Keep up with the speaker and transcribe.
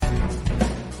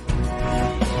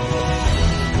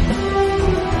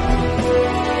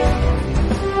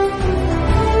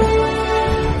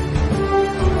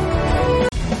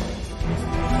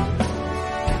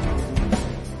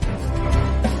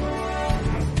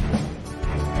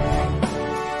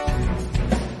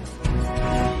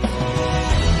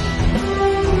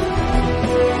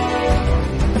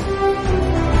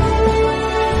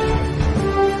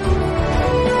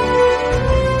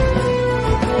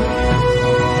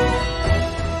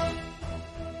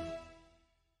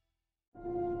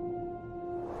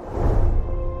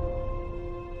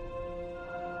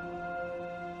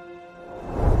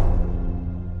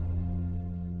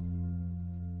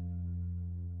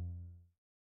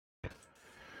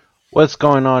What's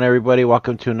going on, everybody?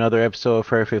 Welcome to another episode of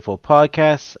Fair Faithful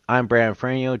Podcast. I'm Brandon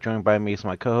Franio, joined by me is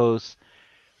my co-host,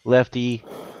 Lefty,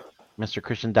 Mr.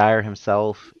 Christian Dyer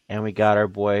himself, and we got our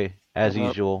boy, as What up?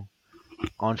 usual,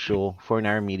 Anshul,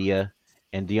 49er Media,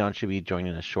 and Dion should be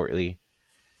joining us shortly.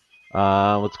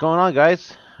 What's going on,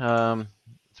 guys?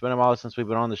 It's been a while since we've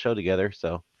been on the show together,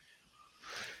 so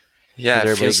Yeah,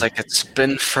 how's it feels everybody? like it's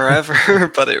been forever,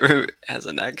 but it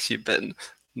hasn't actually been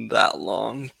that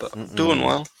long. But doing Mm-mm.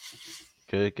 well.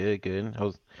 Good.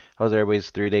 How's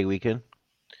everybody's 3-day weekend?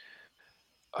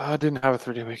 I didn't have a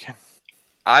 3-day weekend.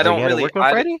 I Oh, you don't had to really. work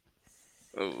on Friday?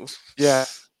 Oh, Yeah,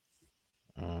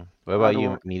 What I had about to you,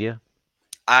 work. Media?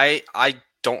 I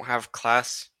don't have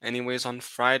class anyways on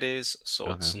Fridays, so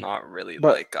Okay, it's not really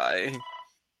But like I to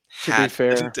be had a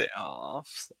fair, day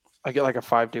off. I get like a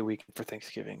 5-day weekend for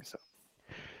Thanksgiving. So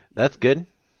that's good.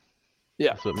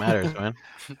 yeah, That's what matters, man.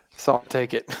 so I'll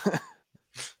take it.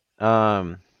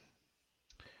 Um,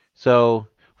 so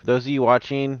for those of you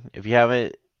watching, if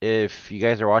you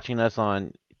guys are watching us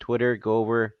on Twitter, go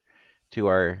over to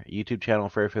our YouTube channel,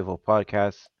 Fair Faithful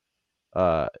Podcast,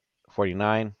 uh,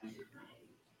 49.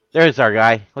 There's our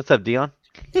guy. What's up, Dion?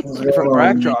 What's going Different on?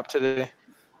 backdrop today.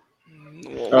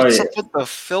 Well, Oh what's yeah. up with the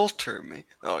filter, man?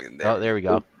 Oh, and there Oh, we there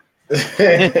go. we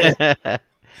go.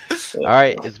 All it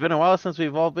right, it's been a while since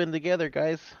we've all been together,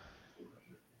 guys.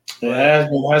 But has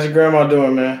been. How's your grandma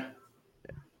doing, man?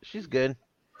 she's good.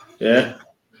 Yeah.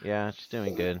 Yeah, she's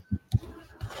doing good.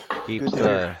 Good Keeps to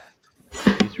hear.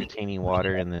 keeps retaining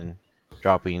water and then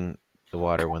dropping the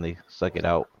water when they suck it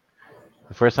out.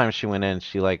 The first time she went in,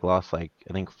 she lost I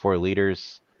think 4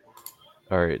 liters,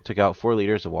 or it took out 4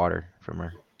 liters of water from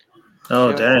her. Does she Oh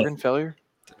have dang. organ failure?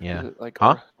 Is Yeah. it like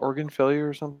Huh? organ failure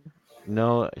or something?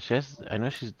 No, she has. I know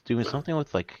she's doing something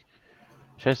with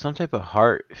she has some type of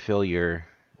heart failure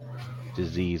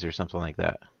disease or something like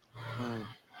that. Hmm,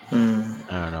 Hmm.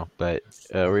 I don't know, but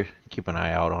we keep an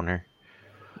eye out on her.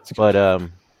 that's good But to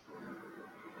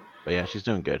hear. yeah, she's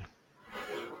doing good.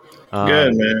 Good,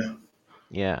 Um, man.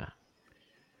 yeah.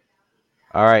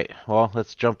 All right. Well,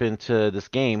 let's jump into this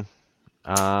game.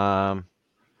 Um,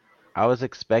 I was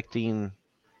expecting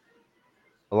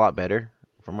a lot better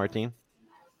from our team,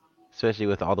 especially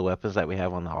with all the weapons that we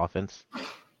have on the offense.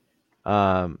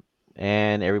 Um,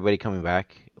 and everybody coming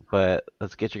back. But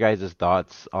let's get your guys'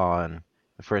 thoughts on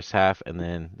the first half and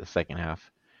then the second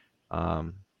half.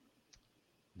 Um,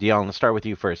 Dion, let's start with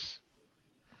you first.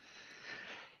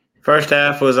 First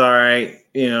half was all right.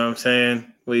 You know what I'm saying?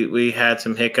 We had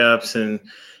some hiccups, and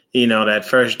that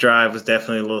first drive was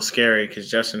definitely a little scary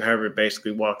because Justin Herbert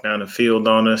basically walked down the field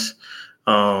on us.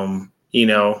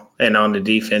 And on the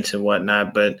defense and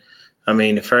whatnot. But I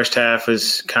mean, the first half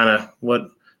was kind of what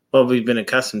we've been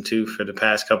accustomed to for the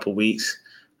past couple weeks.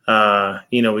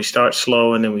 We start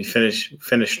slow and then we finish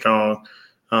strong.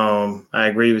 I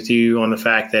agree with you on the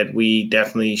fact that we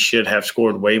definitely should have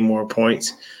scored way more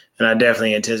points, and I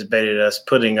definitely anticipated us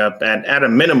putting up at a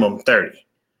minimum 30.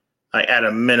 Like at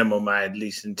a minimum, I at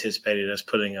least anticipated us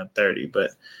putting up 30.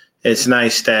 But it's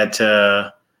nice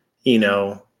that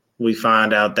we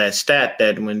find out that stat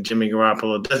that when Jimmy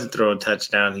Garoppolo doesn't throw a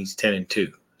touchdown, he's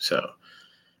 10-2. So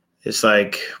it's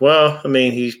like, well, I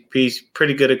mean, he's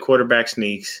pretty good at quarterback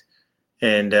sneaks,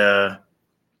 and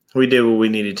we did what we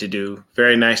needed to do.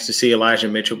 Very nice to see Elijah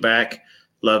Mitchell back.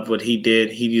 Loved what he did.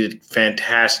 He did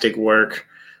fantastic work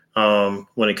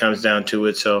when it comes down to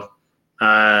it. So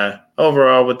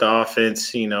overall, with the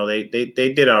offense, they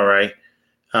did all right.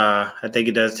 I think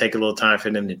it does take a little time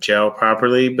for them to gel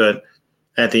properly, but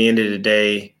at the end of the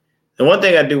day, the one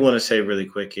thing I do want to say really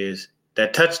quick is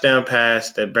that touchdown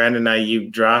pass that Brandon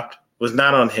Ayuk dropped was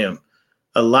not on him.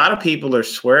 A lot of people are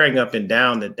swearing up and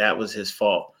down that that was his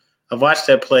fault. I've watched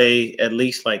that play at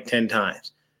least like 10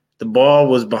 times. The ball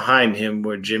was behind him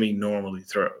where Jimmy normally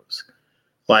throws.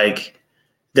 Like,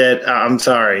 that, I'm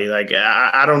sorry. Like,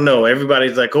 I don't know.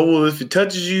 Everybody's like, oh, well, if it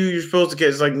touches you, you're supposed to get.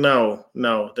 It's like, no,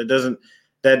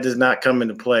 that does not come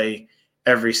into play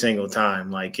every single time.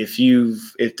 Like,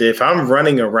 if I'm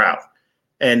running a route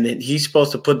and he's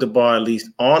supposed to put the ball at least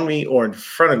on me or in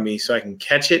front of me so I can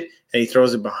catch it, and he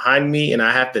throws it behind me and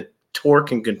I have to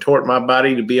torque and contort my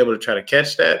body to be able to try to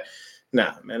catch that.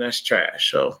 Nah, man, that's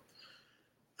trash. So,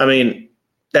 I mean,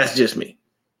 that's just me.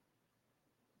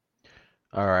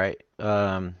 All right.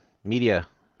 Media,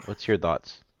 what's your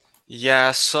thoughts?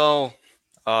 Yeah. So,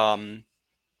 um,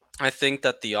 I think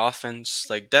that the offense,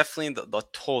 like definitely the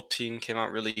whole team came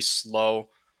out really slow.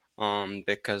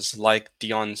 Because like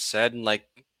Dion said, like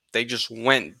they just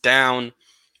went down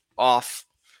off,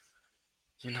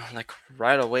 like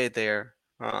right away there.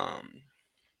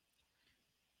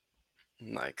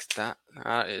 Like that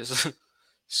is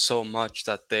so much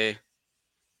that they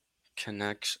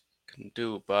can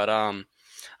do. But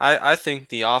I think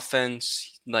the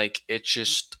offense, like, it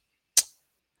just,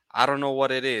 I don't know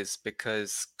what it is,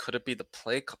 because could it be the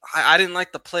play? I didn't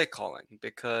like the play calling,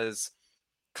 because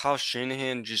Kyle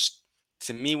Shanahan just,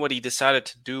 to me, what he decided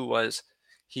to do was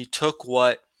he took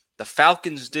what the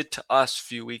Falcons did to us a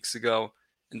few weeks ago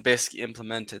and basically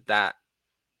implemented that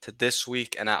to this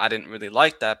week. And I didn't really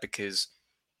like that, because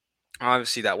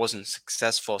obviously that wasn't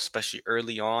successful, especially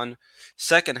early on.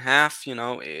 Second half,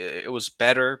 it was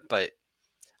better, but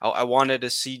I wanted to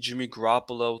see Jimmy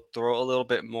Garoppolo throw a little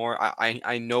bit more.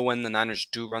 I know when the Niners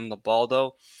do run the ball,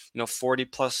 though, 40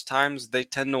 plus times, they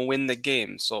tend to win the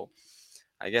game. So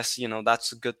I guess,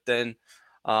 that's a good thing.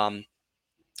 And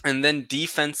then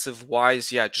defensive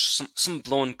wise, yeah, just some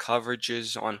blown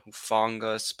coverages on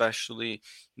Hufanga, especially,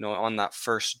 on that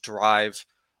first drive.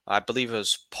 I believe it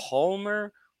was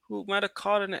Palmer who might have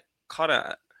caught it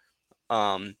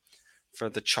for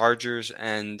the Chargers,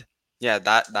 and yeah,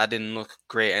 that didn't look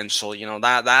great. And so,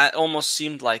 that almost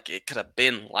seemed like it could have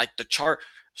been like the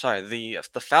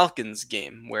Falcons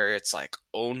game, where it's like,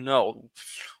 oh no,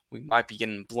 we might be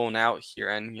getting blown out here.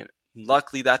 And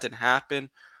luckily that didn't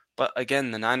happen. But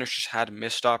again, the Niners just had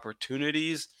missed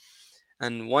opportunities.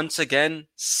 And once again,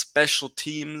 special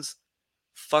teams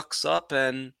fucks up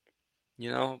and,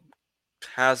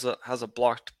 has a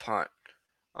blocked punt.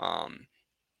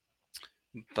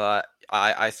 But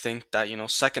I think that,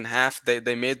 second half,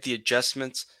 they made the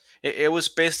adjustments. It was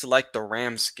basically like the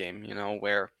Rams game,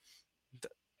 where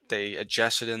they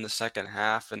adjusted in the second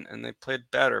half and they played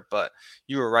better. But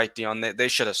you were right, Dion. They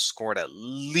should have scored at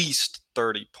least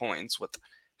 30 points with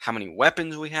how many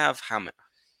weapons we have.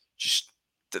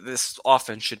 This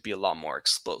offense should be a lot more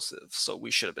explosive. So we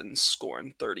should have been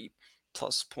scoring 30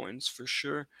 plus points for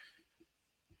sure.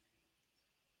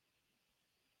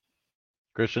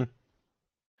 Christian?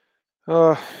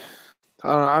 I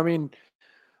don't know. I mean,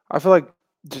 I feel like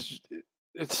just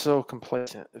it's so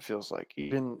complacent. It feels like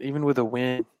even with a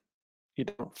win, you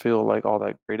don't feel like all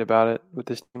that great about it with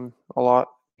this team a lot.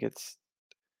 It's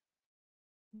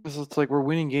like we're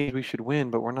winning games we should win,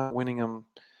 but we're not winning them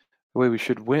the way we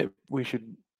should win. We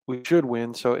should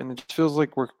win. So, and it just feels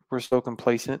like we're so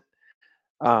complacent.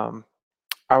 I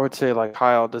would say like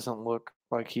Kyle doesn't look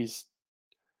like he's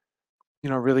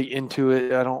really into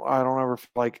it. I don't ever feel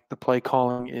like the play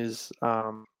calling is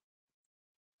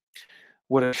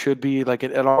what it should be. Like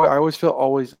I always feel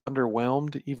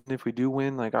underwhelmed, even if we do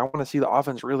win. Like I want to see the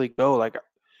offense really go. Like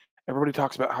everybody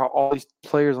talks about how all these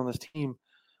players on this team,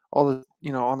 all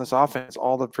the on this offense,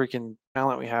 all the freaking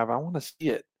talent we have. I want to see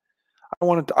it. I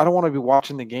don't want to be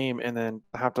watching the game and then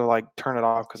have to like turn it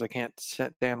off because I can't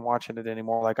sit down watching it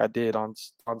anymore like I did on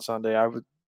Sunday. I would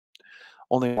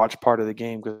only watch part of the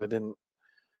game because I didn't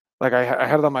like I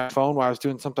had it on my phone while I was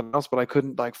doing something else, but I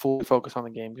couldn't like fully focus on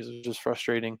the game because it was just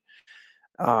frustrating.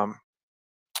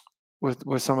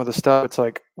 With some of the stuff, it's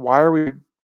like, why are we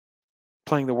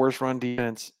playing the worst run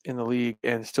defense in the league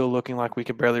and still looking like we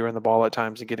could barely run the ball at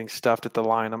times and getting stuffed at the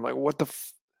line? I'm like,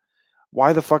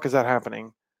 why the fuck is that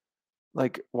happening?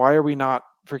 Like, why are we not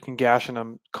freaking gashing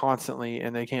them constantly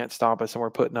and they can't stop us and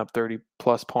we're putting up 30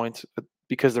 plus points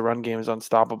because the run game is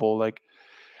unstoppable? Like,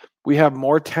 we have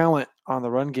more talent on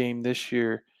the run game this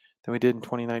year than we did in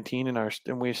 2019,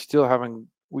 and we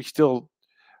still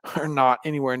are not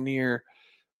anywhere near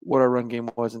what our run game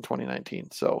was in 2019.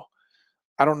 So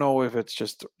I don't know if it's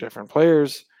just different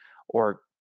players or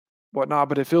whatnot,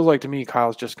 but it feels like to me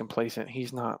Kyle's just complacent.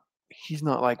 He's not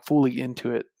like fully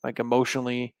into it, like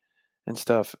emotionally and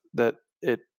stuff, that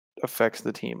it affects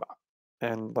the team.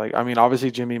 And like, I mean,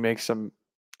 obviously Jimmy makes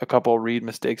a couple of read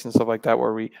mistakes and stuff like that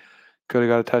where we could have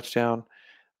got a touchdown.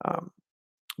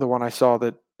 The one I saw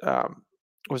that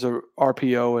was a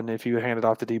RPO, and if you hand it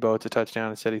off to Debo, it's a touchdown.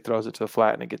 Instead, he throws it to the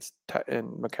flat, and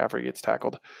and McCaffrey gets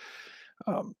tackled.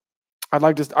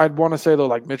 I'd want to say though,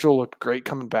 like Mitchell looked great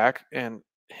coming back, and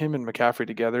him and McCaffrey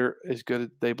together, as good as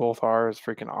they both are, is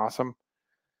freaking awesome.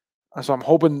 So I'm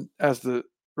hoping as the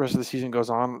rest of the season goes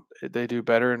on, they do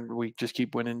better, and we just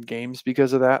keep winning games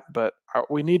because of that. But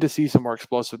we need to see some more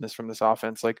explosiveness from this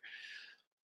offense. Like,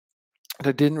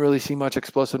 I didn't really see much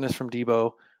explosiveness from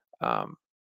Debo.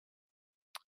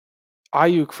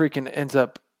 Ayuk freaking ends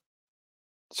up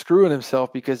screwing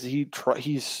himself because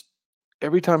he's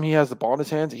every time he has the ball in his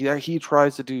hands, he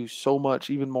tries to do so much,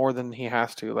 even more than he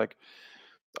has to. Like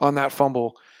on that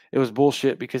fumble, it was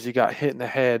bullshit because he got hit in the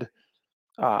head,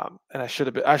 and I should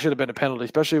have been a penalty,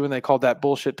 especially when they called that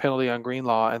bullshit penalty on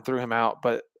Greenlaw and threw him out.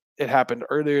 But it happened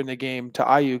earlier in the game to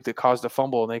Ayuk that caused a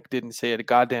fumble, and they didn't say a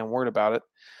goddamn word about it.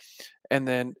 And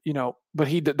then but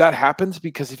that happens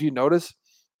because if you notice,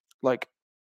 like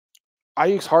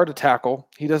Ayuk's hard to tackle.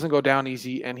 He doesn't go down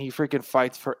easy, and he freaking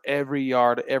fights for every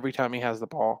yard every time he has the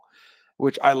ball,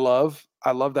 which I love.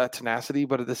 I love that tenacity,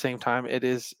 but at the same time, it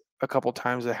is a couple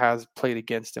times it has played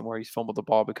against him where he's fumbled the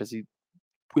ball because he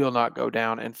will not go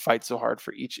down and fight so hard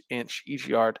for each inch, each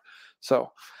yard.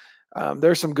 So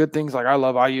there's some good things. Like I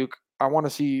love Ayuk. I want to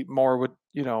see more with,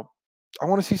 I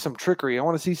want to see some trickery. I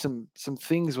want to see some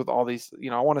things with all these,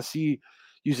 I want to see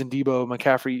using Debo,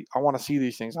 McCaffrey. I want to see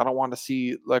these things. I don't want to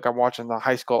see like I'm watching the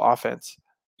high school offense,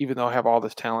 even though I have all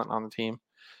this talent on the team.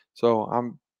 So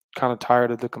I'm kind of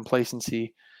tired of the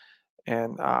complacency,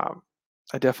 and I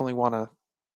definitely want to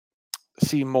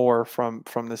see more from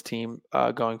this team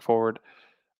going forward.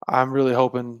 I'm really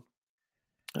hoping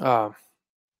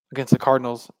against the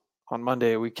Cardinals on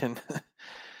Monday we can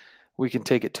we can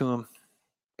take it to them,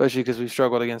 especially because we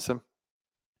struggled against them.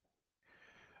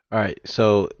 All right,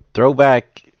 so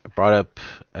Throwback brought up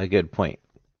a good point.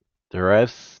 The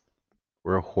refs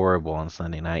were horrible on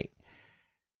Sunday night.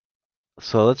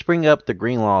 So let's bring up the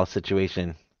Greenlaw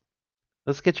situation.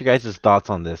 Let's get your guys' thoughts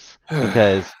on this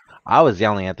because I was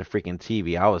yelling at the freaking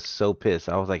TV. I was so pissed.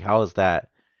 I was like, how is that?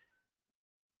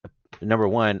 Number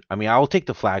one, I mean, I will take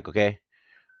the flag, okay?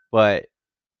 But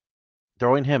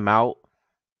throwing him out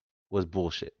was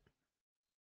bullshit.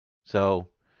 So,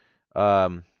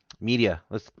 media,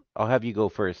 I'll have you go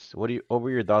first. What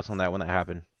were your thoughts on that when that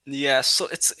happened? Yeah, so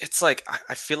it's like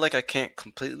I feel like I can't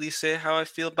completely say how I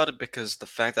feel about it because the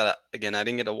fact that again I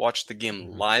didn't get to watch the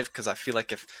game live because I feel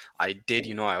like if I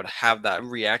did, I would have that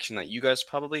reaction that you guys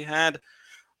probably had,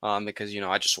 because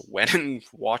I just went and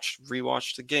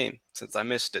rewatched the game since I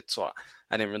missed it, so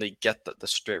I didn't really get the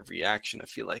straight reaction. I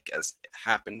feel like as it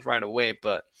happened right away,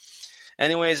 but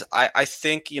anyways, I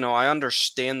think I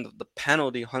understand the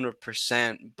penalty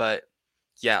 100%, but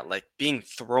yeah, like being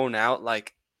thrown out,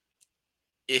 like.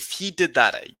 If he did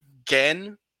that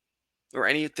again or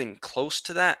anything close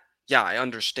to that, yeah, I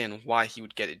understand why he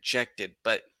would get ejected.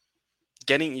 But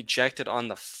getting ejected on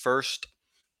the first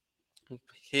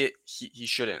hit, he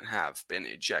shouldn't have been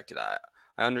ejected.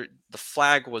 The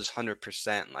flag was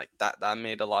 100%. Like that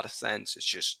made a lot of sense. It's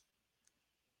just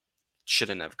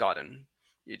shouldn't have gotten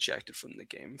ejected from the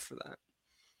game for that.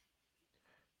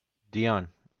 Dion,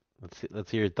 let's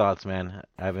hear your thoughts, man.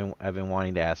 I've been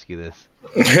wanting to ask you this.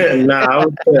 I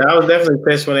was definitely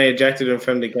pissed when they ejected him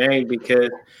from the game because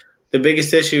the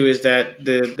biggest issue is that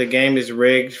the game is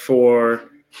rigged for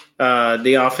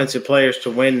the offensive players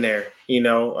to win there.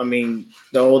 I mean,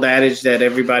 the old adage that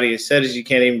everybody has said is you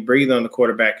can't even breathe on the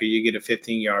quarterback or you get a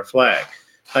 15-yard flag.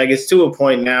 Like it's to a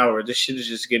point now where this shit is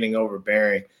just getting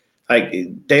overbearing. Like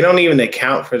they don't even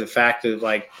account for the fact of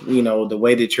like, the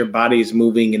way that your body is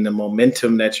moving and the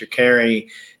momentum that you're carrying.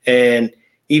 And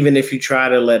even if you try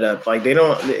to let up, like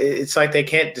it's like they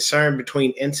can't discern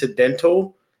between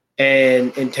incidental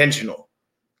and intentional.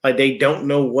 Like they don't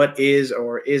know what is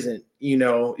or isn't,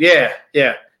 Yeah.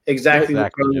 Exactly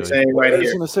what you're saying right here. I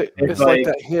was going to say, it's like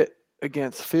that hit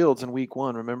against Fields in week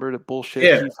 1. Remember the bullshit?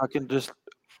 Yeah. He fucking just,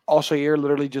 Alshire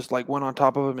literally just like went on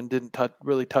top of him and didn't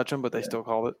really touch him, but they still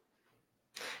called it.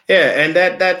 Yeah, and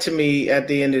that to me at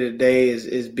the end of the day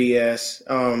is BS.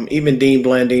 Even Dean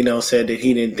Blandino said that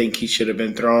he didn't think he should have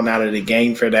been thrown out of the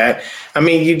game for that. I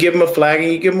mean, you give him a flag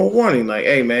and you give him a warning, like,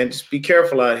 hey man, just be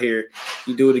careful out here.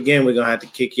 You do it again, we're gonna have to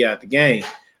kick you out the game.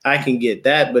 I can get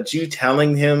that, but you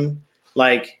telling him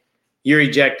like you're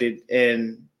ejected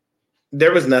and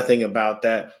there was nothing about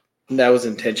that was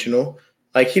intentional.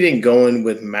 Like he didn't go in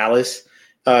with malice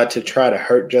to try to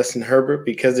hurt Justin Herbert,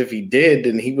 because if he did,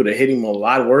 then he would have hit him a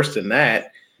lot worse than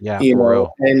that. Yeah, for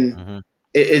real. And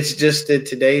it's just that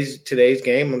today's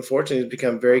game, unfortunately, has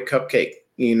become very cupcake.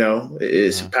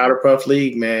 It's a powder puff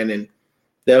league, man, and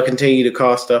they'll continue to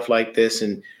call stuff like this.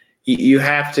 And you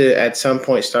have to, at some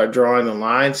point, start drawing the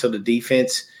line so the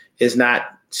defense is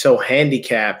not so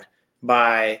handicapped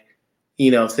by,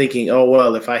 thinking, oh,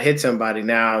 well, if I hit somebody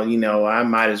now, I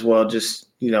might as well just,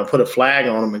 put a flag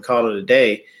on them and call it a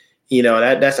day.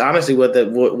 That's honestly what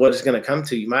it's going to come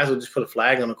to. You might as well just put a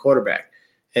flag on the quarterback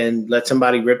and let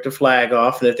somebody rip the flag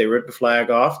off. And if they rip the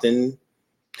flag off, then,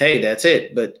 hey, that's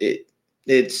it. But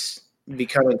it's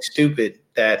becoming stupid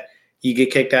that you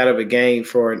get kicked out of a game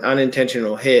for an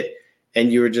unintentional hit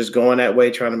and you were just going that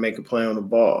way trying to make a play on the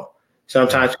ball.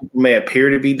 Sometimes people may appear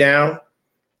to be down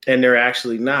and they're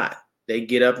actually not. They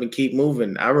get up and keep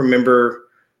moving. I remember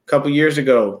a couple years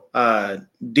ago,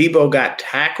 Debo got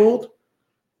tackled,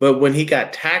 but when he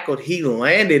got tackled, he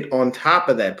landed on top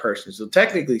of that person. So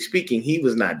technically speaking, he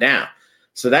was not down.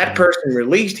 So that person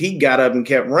released, he got up and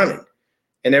kept running.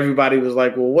 And everybody was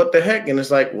like, well, what the heck? And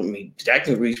it's like, well,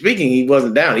 technically speaking, he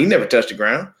wasn't down. He never touched the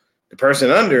ground. the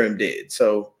person under him did.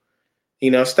 So,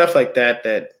 stuff like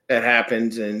that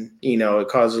happens, and, it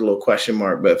causes a little question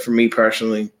mark. But for me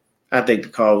personally, I think the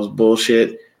call was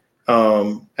bullshit.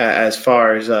 As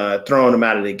far as throwing him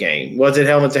out of the game. Was it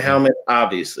helmet to helmet?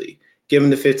 Obviously. Give him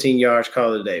the 15 yards,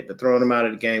 call it a day. But throwing him out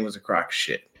of the game was a crock of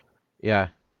shit. Yeah.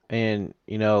 And,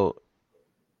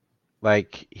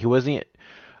 like, he wasn't,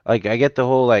 like, I get the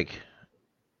whole, like,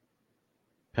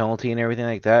 penalty and everything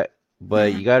like that,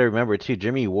 but you got to remember, too,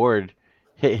 Jimmy Ward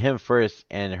hit him first,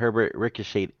 and Herbert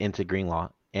ricocheted into Greenlaw.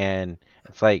 And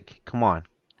it's like, come on.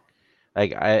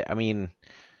 Like, I mean,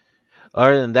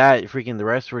 other than that, freaking the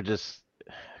rest were just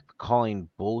calling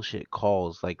bullshit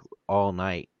calls like all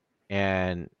night.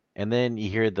 And then you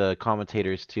hear the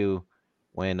commentators too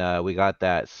when we got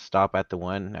that stop at the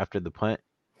one after the punt.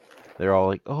 They're all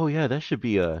like, "Oh yeah, that should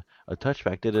be a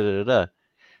touchback." Da da da da.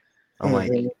 I'm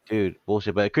like, dude,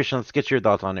 bullshit. But Christian, let's get your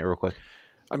thoughts on it real quick.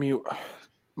 I mean,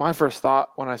 my first thought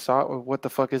when I saw it was, what the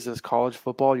fuck is this, college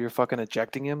football? You're fucking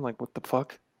ejecting him? Like, what the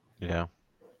fuck? Yeah.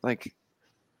 Like,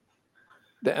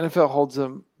 the NFL holds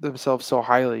themselves so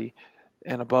highly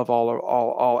and above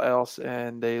all else,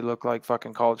 and they look like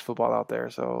fucking college football out there.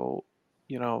 So,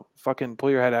 fucking pull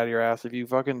your head out of your ass. If you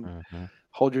fucking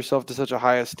hold yourself to such a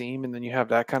high esteem and then you have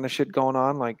that kind of shit going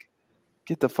on, like,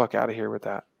 get the fuck out of here with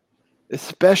that.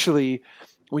 Especially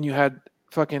when you had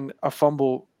fucking a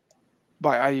fumble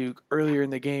by Ayuk earlier in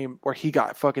the game where he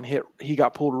got fucking hit. He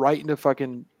got pulled right into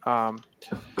fucking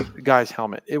the guy's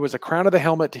helmet. It was a crown of the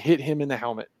helmet to hit him in the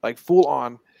helmet, like full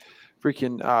on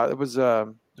freaking. It was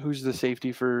who's the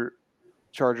safety for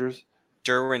Chargers?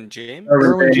 Derwin James.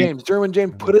 Derwin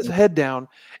James put his head down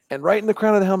and right in the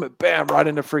crown of the helmet, bam, right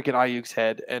into freaking Ayuk's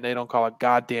head, and they don't call a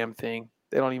goddamn thing.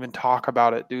 They don't even talk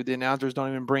about it, dude. The announcers don't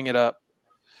even bring it up.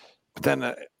 But then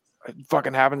it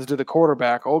fucking happens to the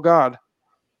quarterback. Oh God.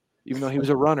 Even though he was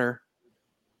a runner,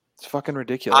 it's fucking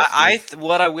ridiculous.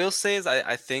 What I will say is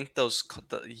I think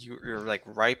you're like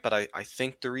right, but I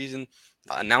think the reason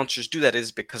announcers do that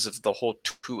is because of the whole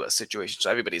Tua situation.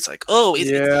 So everybody's like, oh,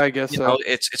 I guess so.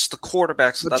 It's the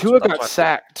quarterback. So but Tua got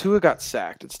sacked. Tua got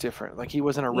sacked. It's different. Like, he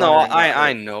wasn't a runner. No,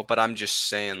 I know, but I'm just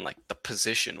saying, like, the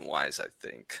position wise, I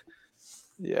think.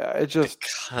 Yeah, it just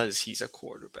because he's a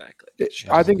quarterback.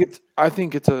 I think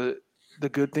it's the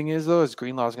good thing is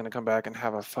Greenlaw is going to come back and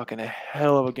have a fucking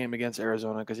hell of a game against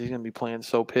Arizona because he's going to be playing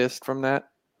so pissed from that.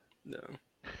 No.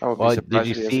 I would be surprised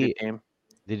if he has a good game.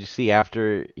 Did you see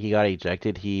after he got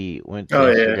ejected, he went to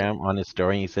Instagram on his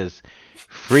story and he says,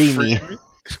 "Free me."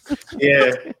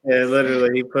 yeah,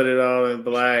 literally, he put it all in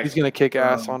black. He's going to kick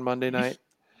ass on Monday night.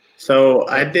 So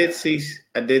I did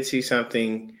see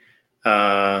something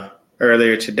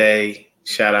earlier today.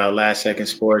 Shout out Last Second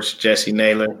Sports, Jesse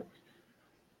Naylor.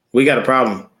 We got a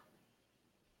problem.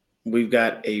 We've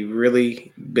got a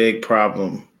really big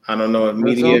problem. I don't know if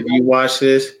media, if you watch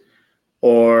this,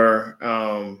 or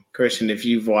Christian, if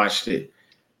you've watched it.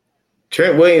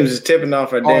 Trent Williams is tipping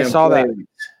off our damn I saw plays. that.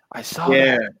 I saw that.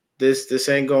 Yeah, this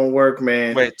ain't gonna work,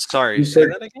 man. Wait, sorry. Say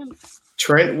that again?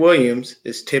 Trent Williams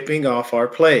is tipping off our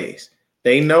plays.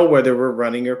 They know whether we're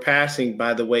running or passing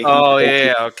by the way.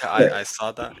 Okay. I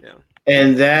saw that. Yeah.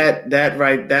 And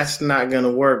that's not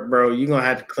gonna work, bro. You're gonna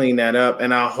have to clean that up.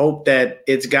 And I hope that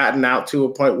it's gotten out to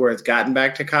a point where it's gotten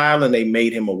back to Kyle and they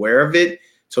made him aware of it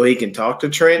so he can talk to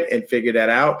Trent and figure that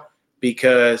out.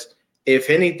 Because if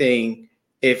anything,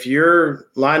 if you're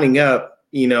lining up,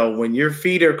 when your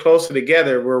feet are closer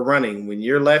together, we're running. When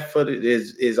your left foot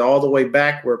is all the way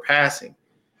back, we're passing.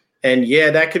 And yeah,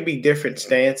 that could be different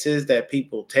stances that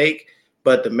people take.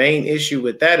 But the main issue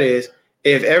with that is,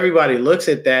 if everybody looks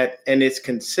at that and it's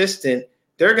consistent,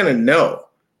 they're going to know.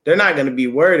 They're not going to be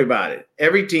worried about it.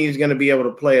 Every team's going to be able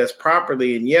to play us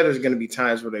properly. And yeah, there's going to be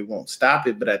times where they won't stop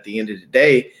it. But at the end of the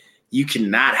day, you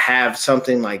cannot have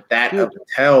something like that up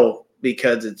until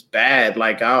because it's bad.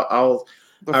 Like I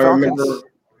remember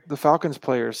the Falcons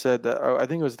player said that. I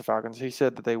think it was the Falcons. He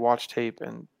said that they watched tape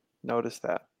and noticed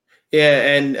that.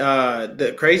 Yeah, and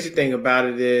the crazy thing about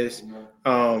it is,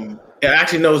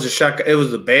 actually, no, it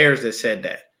was the Bears that said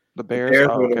that. The Bears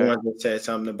were the ones that said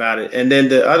something about it. And then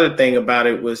the other thing about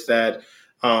it was that,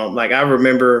 like, I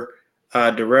remember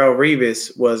Darrelle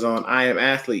Revis was on I Am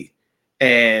Athlete,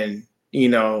 and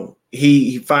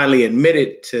he finally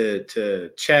admitted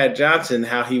to Chad Johnson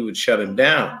how he would shut him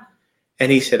down, and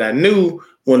he said, "I knew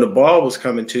when the ball was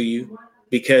coming to you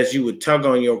because you would tug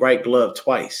on your right glove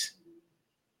twice."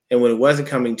 And when it wasn't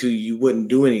coming to you, you wouldn't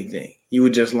do anything. You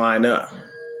would just line up.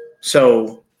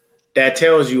 So that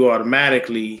tells you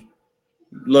automatically,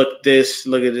 look at this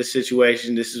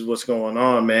situation. This is what's going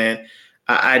on, man.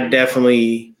 I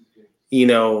definitely,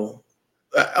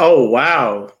 Oh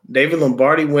wow, David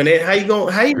Lombardi went in. How you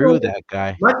going? How you Screw going? that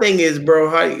guy. My thing is,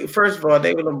 bro. First of all,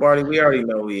 David Lombardi, we already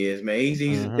know who he is, man.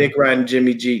 He's a dick riding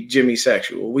Jimmy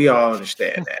sexual. We all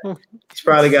understand that. He's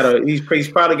probably got he's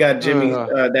probably got Jimmy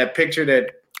that picture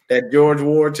that George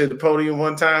wore to the podium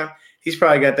one time. He's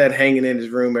probably got that hanging in his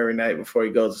room every night before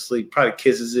he goes to sleep. Probably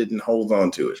kisses it and holds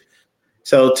on to it.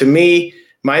 So to me,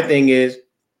 my thing is,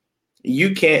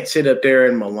 you can't sit up there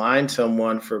and malign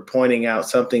someone for pointing out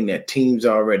something that teams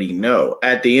already know.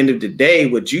 At the end of the day,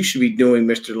 what you should be doing,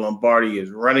 Mr. Lombardi,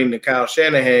 is running to Kyle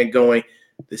Shanahan going,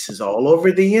 this is all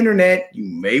over the internet. You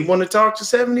may want to talk to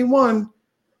 71,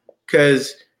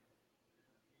 because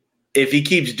if he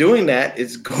keeps doing that,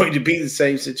 it's going to be the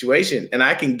same situation. And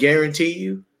I can guarantee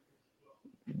you,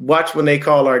 watch when they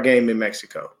call our game in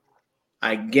Mexico.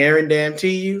 I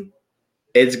guarantee you,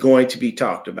 it's going to be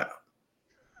talked about.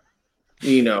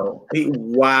 You know,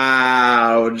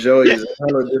 wow, Joey is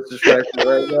hella disrespectful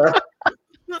right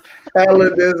now.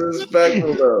 Hella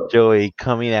disrespectful though. Joey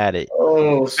coming at it.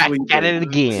 Oh, Back sweet. at it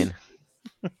again.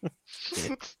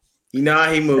 Shit. You know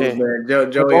how he moves,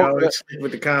 man. Joey always stick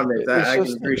with the comments. I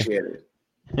can appreciate it.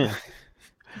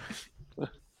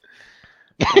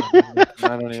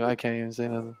 I can't even say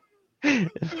nothing.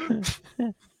 It's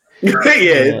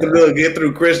a little get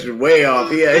through Christian way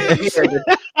off.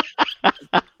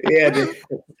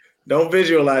 Don't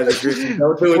visualize it, Christian.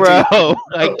 Don't do it, bro.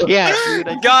 I can't,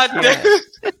 dude. God damn.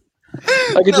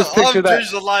 I can just picture that.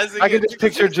 Visualizing I can just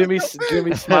picture Jimmy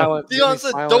smiling. Dion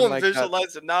said, "Don't like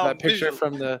visualize it now." That picture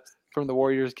from the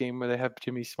Warriors game where they have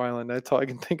Jimmy smiling. That's all I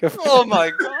can think of. Oh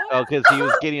my god! Oh, because he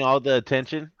was getting all the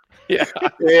attention. Yeah.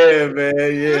 Yeah, man.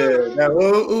 Yeah. Now,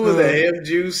 who was that? M.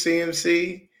 Juice,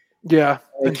 CMC. Yeah.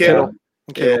 And Kittle.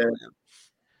 Yeah.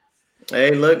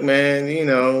 Hey, look, man. You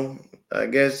know, I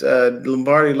guess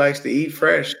Lombardi likes to eat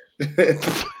fresh.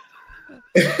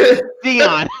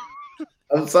 Dion.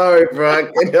 I'm sorry, bro. I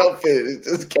can't help it. It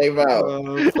just came out.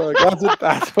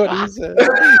 That's what he said.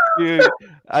 Dude,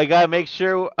 I gotta make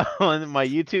sure on my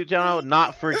YouTube channel,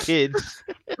 not for kids.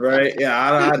 Right?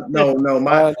 Yeah. No.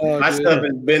 My stuff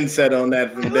has been set on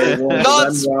that from day one.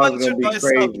 Not sponsored by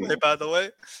Subway, by the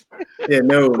way. Yeah,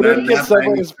 no. Let's get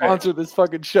someone to sponsor this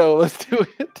fucking show. Let's do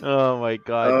it. Oh my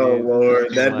god. Oh dude.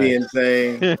 Lord, that'd be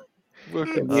insane.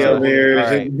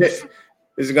 Right.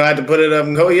 He's gonna have to put it up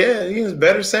and go. Yeah, he has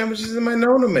better sandwiches than my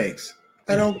Nona makes.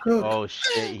 I don't cook. Oh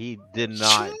shit, he did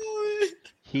not.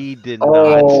 He did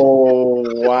Oh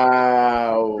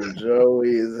wow,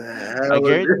 Joey is. I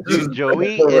guarantee you,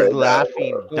 Joey is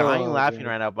laughing, laughing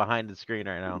right now behind the screen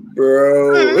right now,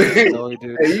 bro. Hey,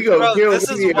 you gonna kill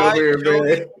me over here,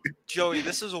 man. Joey,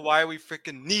 this is why we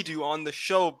freaking need you on the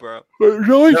show, bro.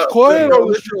 Joey's quiet on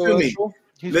the show.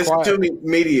 Listen to me,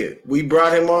 media. We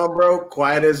brought him on, bro.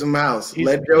 Quiet as a mouse.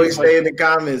 Let Joey stay in the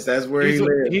comments. That's where he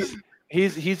lives.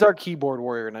 He's our keyboard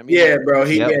warrior, and I mean, yeah, bro.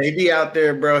 He be out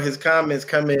there, bro. His comments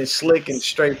come in slick and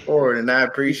straightforward, and I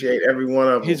appreciate every one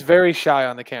of them. He's very shy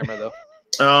on the camera, though.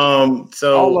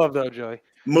 So all love, though, Joey.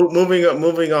 Moving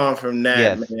on from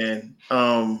that, man.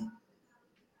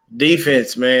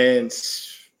 Defense, man.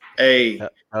 Hey,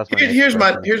 here's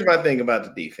my thing about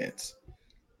the defense.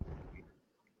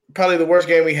 Probably the worst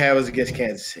game we had was against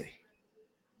Kansas City.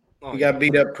 We got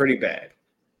beat up pretty bad.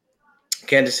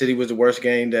 Kansas City was the worst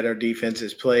game that our defense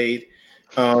has played.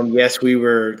 Yes, we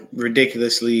were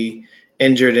ridiculously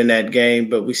injured in that game,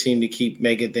 but we seem to keep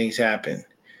making things happen.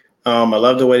 I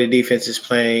love the way the defense is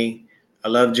playing. I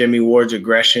love Jimmy Ward's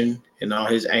aggression and all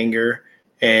his anger,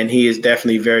 and he is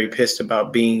definitely very pissed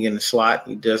about being in the slot.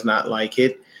 He does not like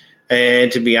it.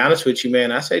 And to be honest with you,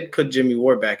 man, I say put Jimmy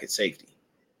Ward back at safety.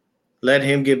 Let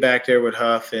him get back there with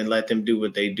Huff and let them do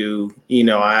what they do. You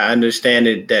know, I understand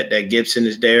that Gibson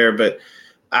is there, but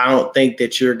I don't think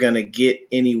that you're going to get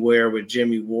anywhere with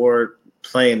Jimmy Ward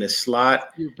playing the slot.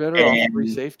 You're better off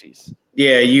three safeties.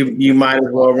 Yeah, you might as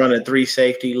well run a 3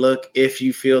 safety look if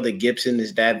you feel that Gibson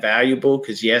is that valuable,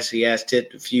 because, yes, he has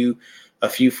tipped a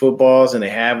few footballs, and they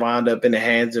have wound up in the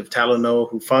hands of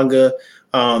Talanoa Hufanga.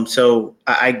 So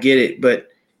I get it, but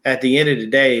at the end of the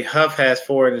day, Huff has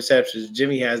 4 interceptions.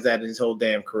 Jimmy has that in his whole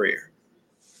damn career.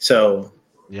 So,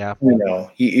 yeah, you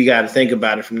know, you got to think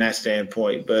about it from that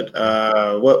standpoint. But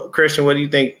Christian, what do you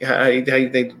think? How you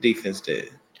think the defense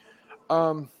did?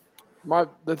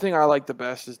 The thing I like the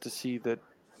best is to see that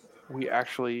we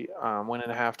actually went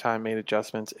in at halftime, made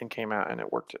adjustments, and came out, and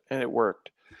it worked. And it worked,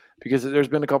 because there's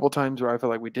been a couple times where I feel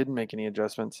like we didn't make any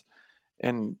adjustments,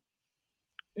 and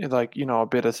it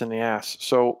bit us in the ass.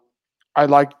 So I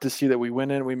like to see that we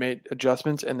went in, we made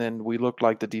adjustments, and then we looked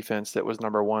like the defense that was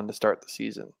number 1 to start the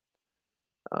season.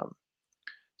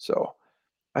 So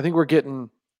I think we're getting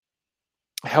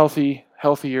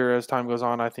healthier as time goes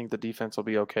on, I think the defense will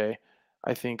be okay.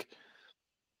 I think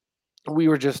we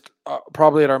were just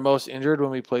probably at our most injured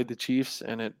when we played the Chiefs,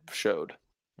 and it showed.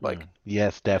 Like,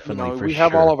 yes, definitely for we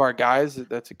have sure. all of our guys.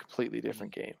 That's a completely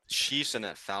different game. Chiefs and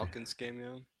that Falcons game,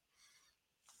 yeah.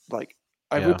 Like,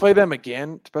 if we play them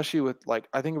again, especially with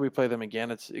I think if we play them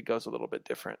again, it goes a little bit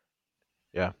different.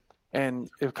 Yeah. And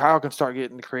if Kyle can start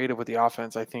getting creative with the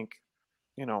offense, I think,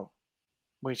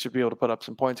 we should be able to put up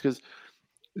some points because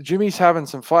Jimmy's having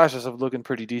some flashes of looking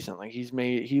pretty decent. Like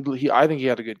I think he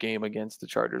had a good game against the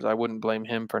Chargers. I wouldn't blame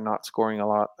him for not scoring a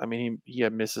lot. I mean, he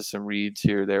had misses some reads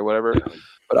here, there, whatever.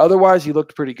 But otherwise, he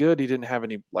looked pretty good. He didn't have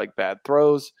any bad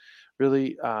throws,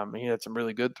 really. He had some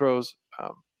really good throws.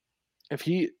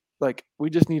 We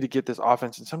just need to get this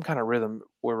offense in some kind of rhythm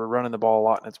where we're running the ball a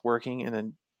lot and it's working, and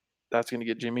then that's going to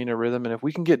get Jimmy in a rhythm. And if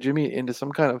we can get Jimmy into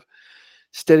some kind of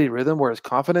steady rhythm where his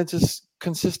confidence is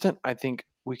consistent, I think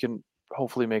we can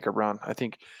hopefully make a run. I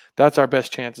think that's our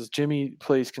best chances. Jimmy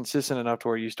plays consistent enough to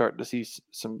where you start to see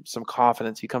some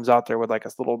confidence. He comes out there with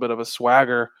a little bit of a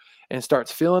swagger and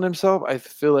starts feeling himself. I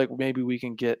feel like maybe we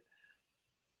can get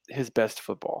his best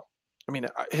football. I mean,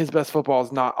 his best football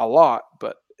is not a lot,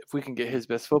 but if we can get his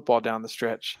best football down the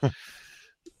stretch,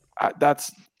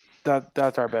 that's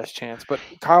our best chance. But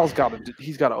Kyle's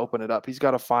he's got to open it up. He's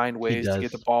got to find ways to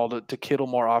get the ball to Kittle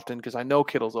more often, because I know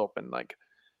Kittle's open.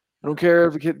 I don't care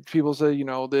if people say,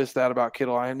 this, that about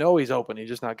Kittle. I know he's open. He's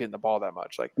just not getting the ball that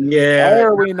much. Why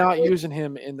are we not using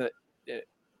him in the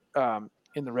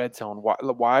red zone?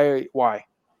 Why?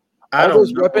 All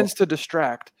those weapons to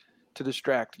distract.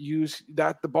 Use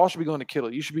that. The ball should be going to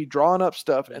Kittle. You should be drawing up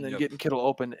stuff and then getting Kittle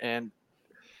open. And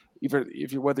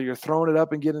whether you're throwing it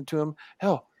up and getting to him,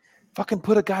 hell, fucking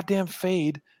put a goddamn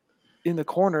fade in the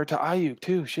corner to Ayuk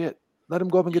too. Shit, let him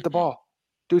go up and get the ball.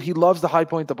 Dude, he loves to high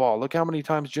point the ball. Look how many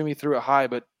times Jimmy threw it high,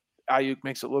 but Ayuk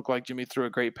makes it look like Jimmy threw a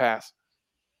great pass.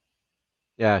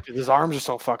 Yeah. Dude, his arms are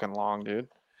so fucking long, dude.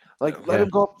 Let him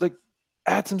go up,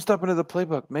 add some stuff into the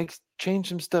playbook. Change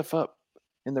some stuff up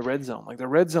in the red zone. The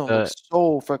red zone looks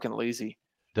so fucking lazy.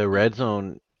 The red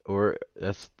zone,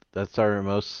 that's our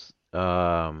most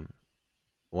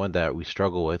one that we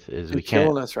struggle with is we can't.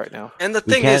 Killing us right now. And the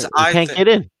thing is, we can't get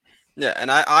in. Yeah,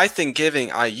 and I think giving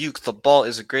Ayuk the ball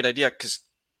is a great idea, because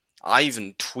I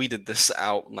even tweeted this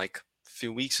out a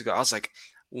few weeks ago. I was like,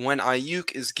 when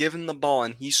Ayuk is given the ball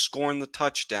and he's scoring the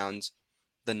touchdowns,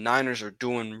 the Niners are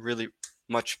doing really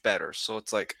much better. So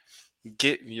it's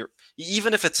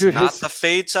even if it's not the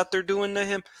fades that they're doing to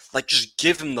him, just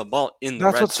give him the ball in the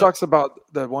red zone. That's what sucks about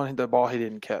the ball he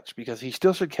didn't catch, because he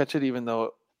still should catch it even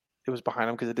though it was behind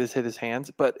him, because it did hit his hands.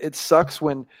 But it sucks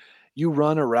when you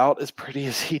run a route as pretty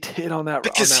as he did on that.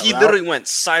 Because he literally went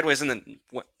sideways and then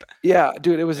went back. Yeah,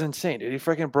 dude, it was insane. Dude, he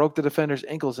freaking broke the defender's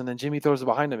ankles, and then Jimmy throws it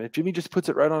behind him. If Jimmy just puts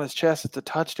it right on his chest, it's a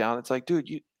touchdown. It's like, dude,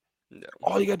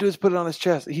 all you got to do is put it on his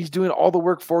chest. He's doing all the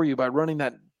work for you by running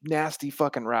that nasty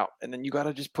fucking route, and then you got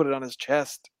to just put it on his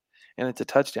chest, and it's a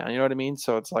touchdown. You know what I mean?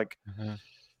 So it's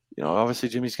obviously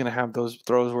Jimmy's going to have those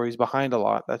throws where he's behind a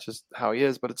lot. That's just how he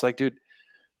is. But it's like, dude,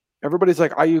 everybody's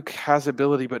like, Ayuk has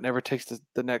ability but never takes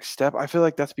the next step. I feel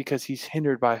like that's because he's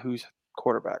hindered by who's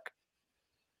quarterback.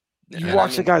 You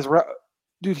watch the guy's route.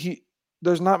 Dude,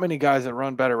 there's not many guys that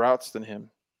run better routes than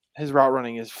him. His route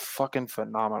running is fucking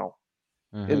phenomenal.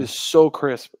 It is so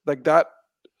crisp.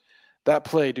 That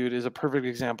play, dude, is a perfect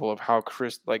example of how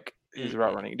crisp his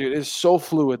route running. Dude, it's so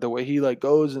fluid the way he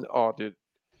goes and dude.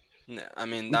 Yeah, I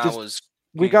mean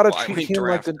we gotta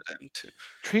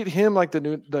treat him like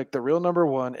the real number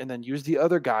one, and then use the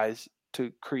other guys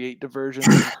to create diversions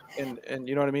and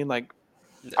you know what I mean?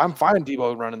 I'm fine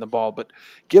Debo running the ball, but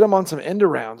get him on some end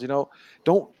arounds,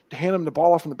 Don't hand him the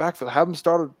ball off from the backfield. Have him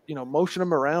start, motion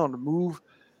him around, move.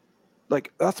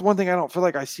 That's one thing I don't feel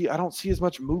like I see. I don't see as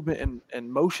much movement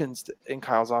and motions in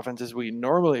Kyle's offense as we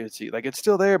normally would see. It's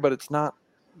still there, but it's not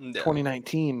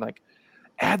 2019.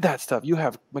 Add that stuff. You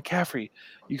have McCaffrey.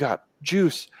 You got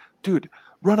Juice. Dude,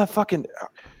 run a fucking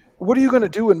 – what are you going to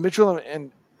do when Mitchell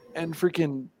and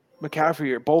freaking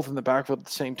McCaffrey are both in the backfield at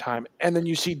the same time, and then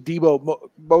you see Debo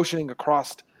motioning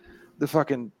across the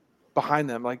fucking behind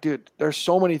them? Dude, there's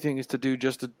so many things to do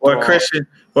just to – What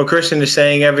Christian is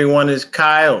saying, everyone, is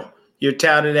Kyle, you're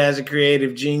touted as a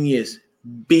creative genius.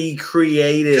 Be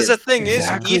creative. Because the thing is,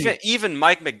 even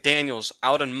Mike McDaniels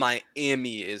out in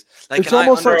Miami is it's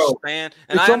almost understand.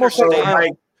 And I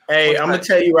understand. Hey, I'm gonna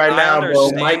tell you right now, bro.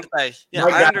 Mike I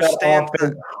understand that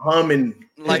offense humming.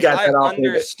 I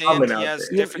understand he has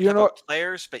different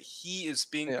players, but he is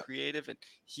being creative, and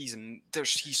he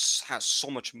has so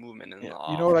much movement in the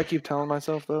offense. You know what I keep telling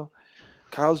myself though?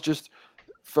 Kyle's just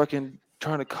fucking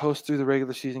trying to coast through the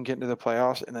regular season, get into the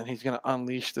playoffs, and then he's going to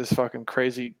unleash this fucking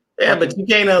crazy Yeah, but you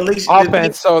can't unleash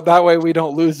offense, so that way we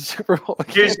don't lose the Super Bowl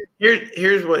again.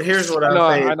 Here's what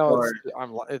I'll say. I know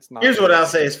it's not. Here's what I'll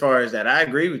say as far as that. I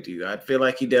agree with you. I feel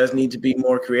like he does need to be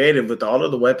more creative with all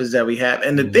of the weapons that we have.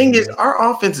 And the thing is,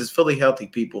 our offense is fully healthy,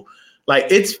 people. Like,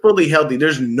 it's fully healthy.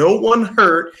 There's no one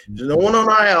hurt. There's no one on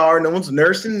IR. No one's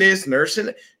nursing this, nursing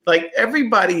it. Like,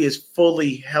 everybody is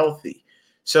fully healthy.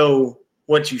 So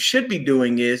what you should be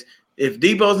doing is, if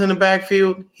Debo's in the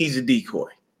backfield, he's a decoy.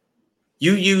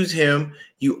 You use him,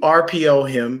 you RPO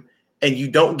him, and you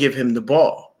don't give him the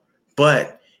ball.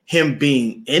 But him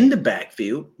being in the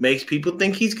backfield makes people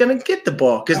think he's going to get the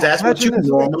ball because that's what you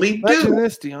normally do. Imagine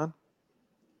this, Dion.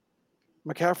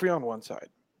 McCaffrey on one side,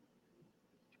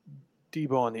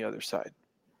 Debo on the other side.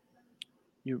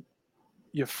 You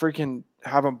freaking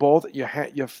have them both. You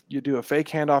do a fake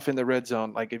handoff in the red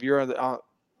zone. Like if you're on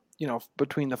the,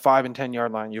 between the 5 and 10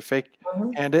 yard line, you fake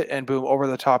hand it and boom over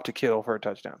the top to Kittle for a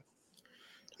touchdown.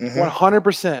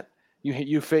 100%.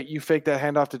 You fake that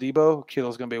handoff to Debo,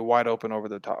 Kittle's going to be wide open over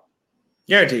the top.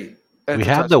 Guaranteed. We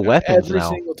have the weapons every now.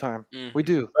 single time. We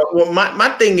do. Well, my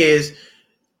thing is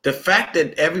the fact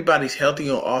that everybody's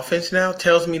healthy on offense now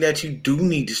tells me that you do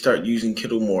need to start using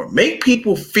Kittle more. Make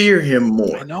people fear him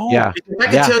more. I know. Yeah. I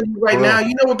can tell you right now,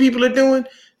 you know what people are doing?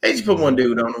 They just put one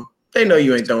dude on him. They know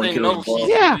you ain't throwing Kittle the ball.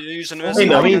 Yeah. Using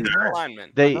lineman.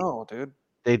 I know, dude.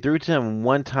 They threw to him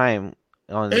one time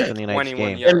on Sunday night's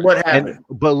game. Yards. And what happened?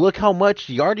 But look how much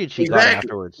yardage he got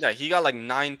afterwards. Yeah, he got like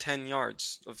 9-10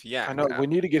 yards of I know. We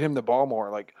need to get him the ball more.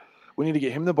 Like, we need to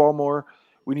get him the ball more.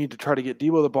 We need to try to get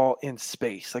Debo the ball in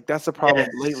space. Like, that's the problem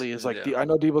lately is, like, I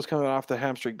know Debo's coming off the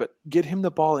hamstring, but get him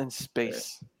the ball in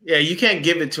space. Yeah, you can't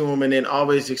give it to him and then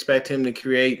always expect him to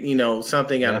create,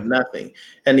 something out of nothing.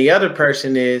 And the other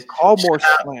person is call more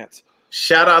slants.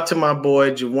 Shout out to my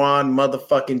boy Juwan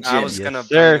motherfucking Jennings. I was gonna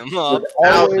bring him up.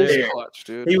 Clutch,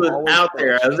 dude. He was out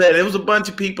there. There was a bunch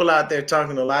of people out there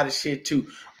talking a lot of shit too.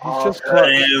 Just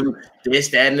this,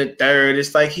 that, and the third.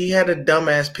 It's like he had a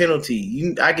dumbass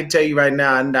penalty. I can tell you right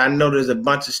now, I know there's a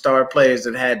bunch of star players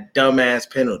that had dumbass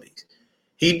penalties.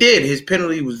 He did. His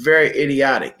penalty was very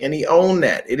idiotic, and he owned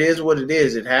that. It is what it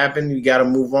is. It happened. You got to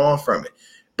move on from it.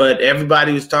 But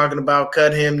everybody was talking about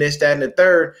cut him, this, that, and the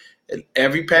third.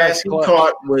 Every pass he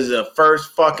caught was a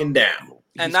first fucking down.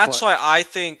 And that's why I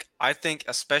think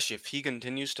especially if he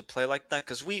continues to play like that,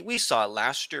 because we saw it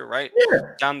last year, right? Yeah.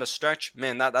 Down the stretch,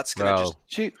 man, that's gonna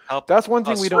just help. That's one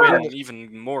thing we don't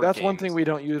even more. That's one thing we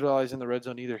don't utilize in the red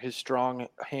zone either. His strong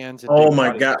hands. And oh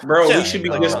my god, bro!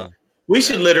 Yeah. We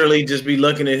should literally just be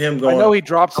looking at him going. I know he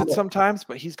drops it sometimes,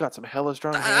 but he's got some hella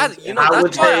strong hands.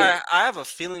 That's why I have a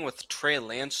feeling with Trey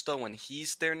Lance though, when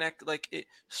he's their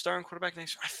starting quarterback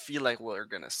next year, I feel like we're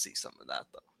gonna see some of that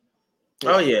though.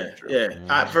 Oh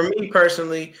yeah. For me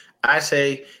personally, I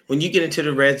say when you get into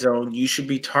the red zone, you should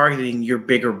be targeting your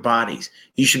bigger bodies.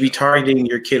 You should be targeting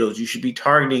your Kittles. You should be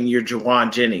targeting your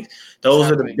Juwan Jennings.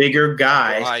 Those are the bigger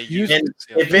guys. And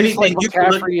if anything, like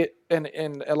McCaffrey and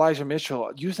Elijah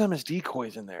Mitchell, use them as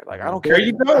decoys in there. Like I don't care. There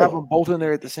you go. Have them both in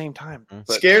there at the same time.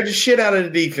 But scared the shit out of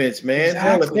the defense, man. Exactly.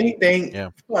 Hell, if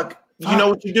anything, fuck. You know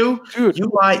what you do? Dude,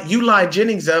 you lie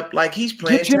Jennings up like he's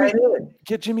playing tight end.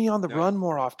 Get Jimmy on the run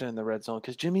more often in the red zone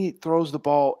because Jimmy throws the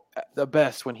ball the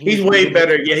best when he's way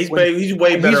better. Yeah, he's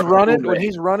way better. When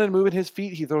he's running, moving his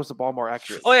feet, he throws the ball more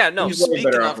accurately. Oh yeah, no.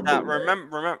 Speaking of that,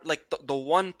 remember, like the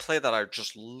one play that I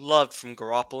just loved from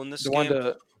Garoppolo in this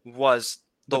game was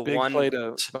the one play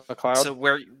to McLeod. So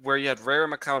where you had Ray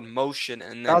McLeod motion,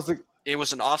 and then it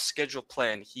was an off-schedule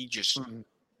play, and he just.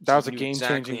 That was a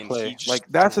game-changing play. Like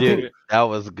that's the thing. That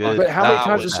was good. But how many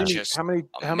times has Jimmy?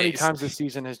 How many times this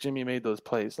season has Jimmy made those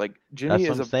plays? Like Jimmy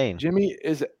Jimmy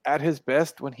is at his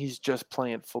best when he's just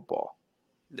playing football.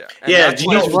 Yeah,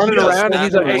 he's running around and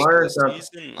he's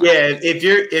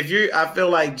if you're, I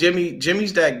feel like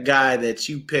Jimmy's that guy that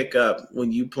you pick up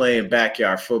when you playing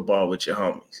backyard football with your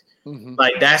homies. Mm-hmm.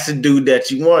 Like that's the dude that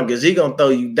you want because he gonna throw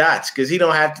you dots because he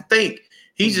don't have to think.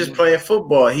 He's just playing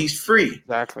football. He's free.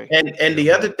 Exactly. And the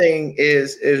other thing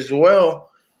is as well,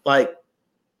 like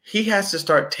he has to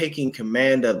start taking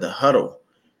command of the huddle.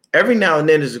 Every now and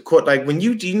then as a like when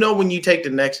you take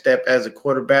the next step as a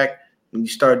quarterback, when you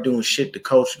start doing shit the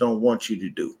coach don't want you to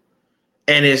do.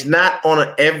 And it's not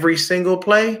on every single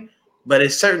play, but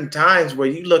it's certain times where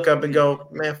you look up and go,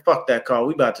 man, fuck that call.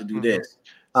 We about to do this.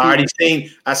 I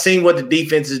seen what the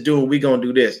defense is doing. We gonna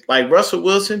do this. Like Russell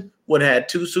Wilson would have had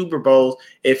 2 Super Bowls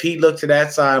if he looked to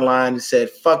that sideline and said,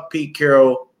 "Fuck Pete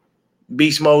Carroll,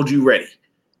 beast mode, you ready?"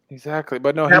 Exactly,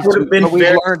 but no,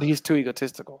 we've learned he's too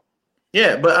egotistical.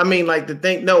 Yeah, but I mean, like the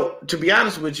thing. No, to be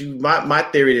honest with you, my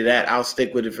theory to that, I'll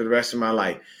stick with it for the rest of my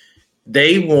life.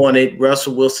 They wanted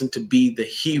Russell Wilson to be the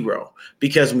hero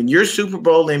because when you're Super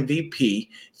Bowl MVP,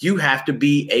 you have to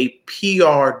be a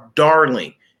PR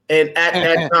darling. And at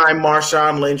that time,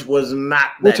 Marshawn Lynch was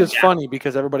not that Which is guy. funny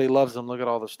because everybody loves him. Look at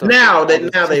all the stuff. Now all they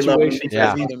the love him situations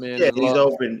because they beat him in yeah, and he's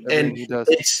love open. everything And he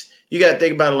does. you got to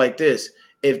think about it like this.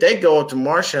 If they go up to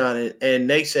Marshawn and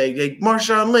they say, hey,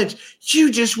 Marshawn Lynch,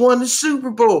 you just won the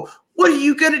Super Bowl. What are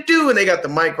you going to do? And they got the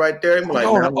mic right there. I'm like,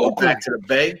 going man, to I'm going Oakland. back to the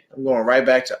Bay. I'm going right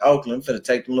back to Oakland. I'm finna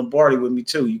take the Lombardi with me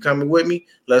too. You coming with me?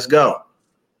 Let's go.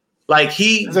 Like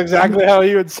That's exactly how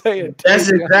he would say it. That's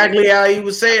exactly how he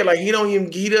would say it. Like he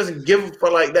doesn't give a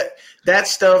fuck like that. That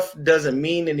stuff doesn't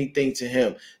mean anything to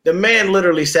him. The man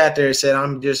literally sat there and said,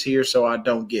 I'm just here so I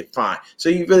don't get fined. So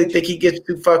you really think he gives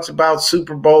two fucks about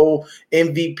Super Bowl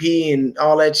MVP and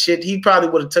all that shit? He probably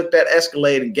would have took that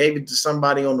Escalade and gave it to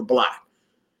somebody on the block.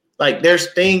 Like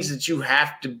there's things that you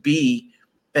have to be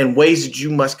and ways that you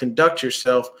must conduct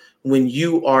yourself when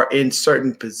you are in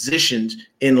certain positions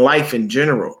in life in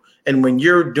general. And when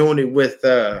you're doing it with,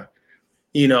 you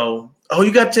got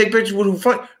to take pictures with who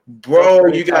fight.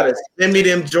 Bro, you got to send me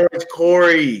them George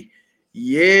Corey.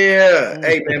 Yeah.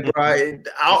 Hey, man, bro.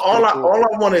 All I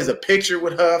want is a picture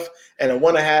with Huff, and I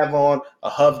want to have on a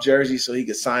Huff jersey so he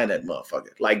can sign that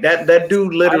motherfucker. Like that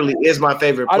dude literally is my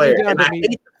favorite player. And I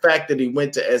hate the fact that he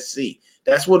went to SC.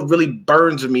 That's what really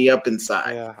burns me up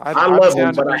inside. Yeah, I love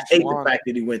him, but I hate the fact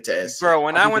that he went to SC. Bro,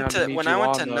 when I went to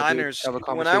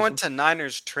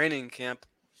Niners training camp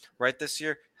right this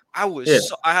year, I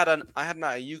had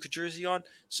my Ayuk jersey on,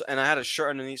 and I had a shirt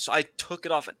underneath, so I took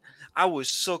it off, and I was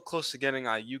so close to getting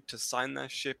Ayuk to sign that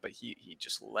shit, but he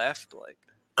just left. Like,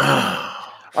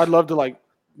 I'd love to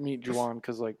meet Juwan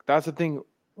because that's the thing.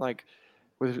 Like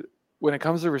when it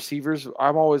comes to receivers,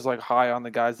 I'm always high on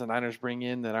the guys the Niners bring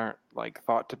in that aren't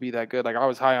thought to be that good. Like I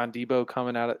was high on Debo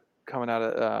coming out of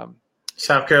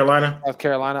South Carolina.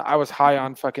 I was high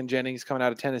on fucking Jennings coming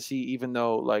out of Tennessee, even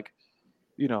though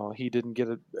he didn't get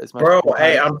as much. Bro,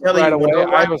 hey, I'm telling you, away,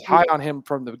 I was high on him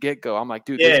from the get go. I'm like,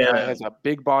 dude, this guy has a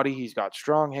big body. He's got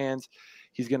strong hands.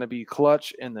 He's gonna be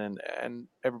clutch. And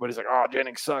everybody's like, oh,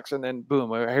 Jennings sucks. And then boom,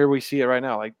 here we see it right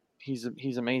now. Like he's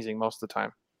amazing most of the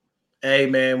time. Hey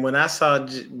man, when I saw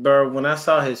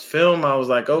his film, I was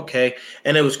like, okay.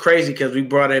 And it was crazy because we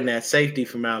brought in that safety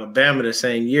from Alabama the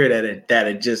same year that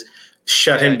had just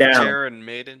shut him down. Jared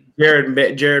Maiden.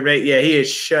 Yeah, he has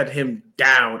shut him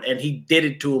down, and he did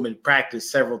it to him in practice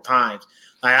several times.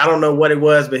 Like I don't know what it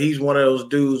was, but he's one of those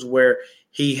dudes where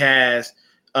he has,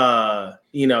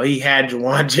 he had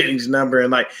Juwan Jennings' number,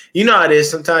 and how it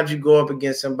is. Sometimes you go up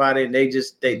against somebody and they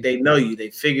know you, they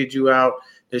figured you out.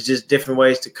 There's just different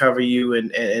ways to cover you,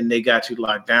 and they got you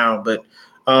locked down. But,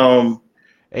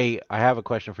 hey, I have a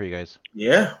question for you guys.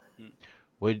 Yeah.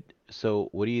 What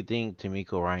do you think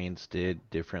D'Amico Ryans did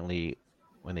differently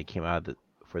when they came out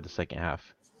for the second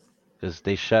half? Because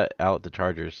they shut out the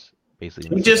Chargers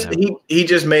basically. He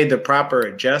just made the proper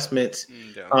adjustments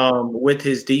with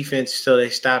his defense, so they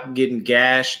stopped getting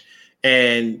gashed.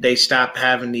 And they stopped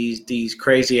having these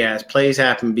crazy ass plays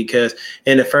happen because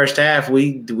in the first half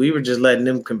we were just letting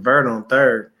them convert on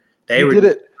third. They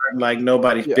were like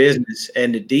nobody's business,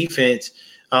 and the defense,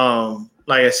 like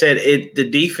I said, the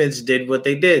defense did what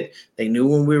they did. They knew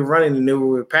when we were running, they knew when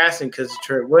we were passing because of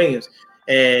Trent Williams.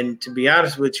 And to be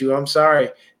honest with you, I'm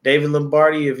sorry, David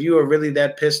Lombardi, if you are really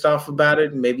that pissed off about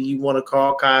it, maybe you want to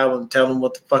call Kyle and tell him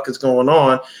what the fuck is going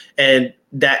on. And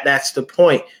that's the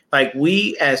point. Like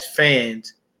we as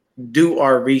fans do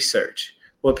our research.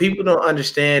 What people don't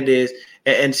understand is,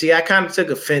 and see, I kind of took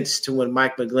offense to when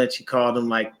Mike McGlinchey called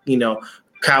them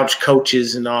couch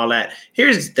coaches and all that.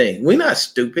 Here's the thing. We're not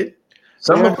stupid.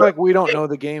 Some of us, we don't know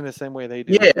the game the same way they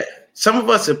do. Yeah. Some of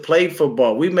us have played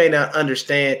football. We may not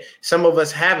understand. Some of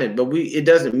us haven't, but it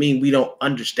doesn't mean we don't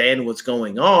understand what's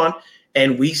going on.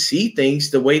 And we see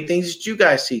things the way things that you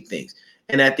guys see things.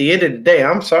 And at the end of the day,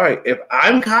 I'm sorry, if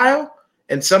I'm Kyle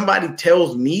and somebody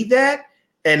tells me that,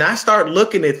 and I start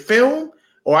looking at film,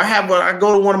 or I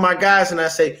go to one of my guys and I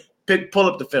say, pull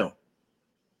up the film.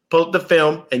 Pull up the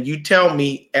film, and you tell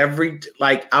me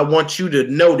I want you to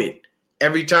note it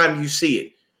every time you see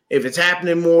it. If it's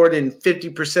happening more than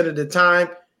 50% of the time,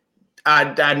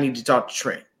 I need to talk to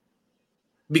Trent.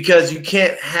 Because you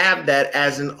can't have that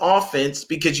as an offense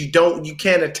because you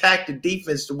can't attack the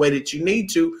defense the way that you need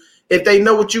to if they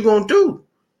know what you're going to do.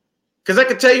 Because I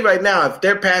can tell you right now, if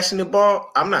they're passing the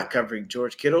ball, I'm not covering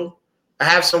George Kittle. I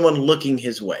have someone looking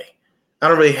his way. I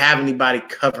don't really have anybody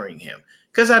covering him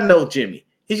because I know Jimmy.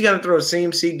 He's going to throw a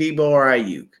CMC, Debo, or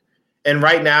Ayuk. And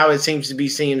right now, it seems to be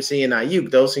CMC and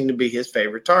Ayuk. Those seem to be his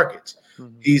favorite targets.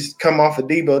 Mhm. He's come off of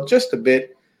Debo just a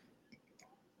bit.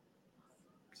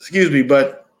 Excuse me,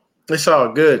 but it's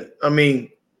all good. I mean,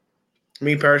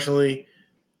 me personally,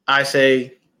 I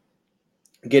say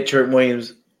get Trent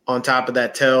Williams on top of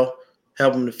that tail,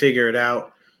 help him to figure it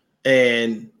out,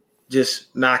 and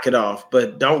just knock it off.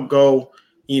 But don't go,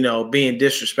 being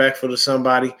disrespectful to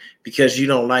somebody because you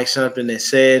don't like something that's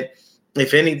said.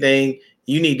 If anything,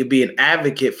 you need to be an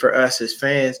advocate for us as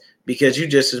fans because you're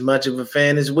just as much of a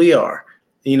fan as we are.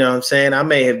 You know what I'm saying? I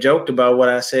may have joked about what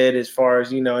I said as far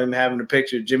as, him having a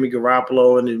picture of Jimmy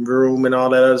Garoppolo in the room and all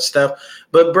that other stuff.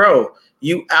 But, bro,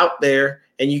 you out there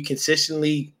and you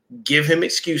consistently give him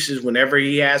excuses whenever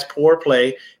he has poor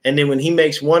play. And then when he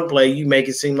makes one play, you make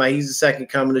it seem like he's the second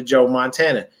coming to Joe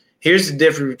Montana. Here's the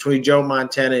difference between Joe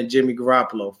Montana and Jimmy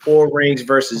Garoppolo. 4 rings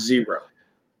versus 0.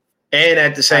 And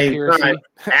at the same time,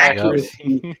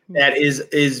 accuracy that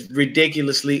is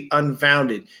ridiculously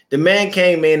unfounded. The man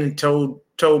came in and told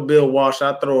Bill Walsh,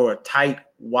 I throw a tight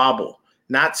wobble,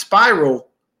 not spiral,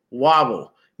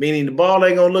 wobble, meaning the ball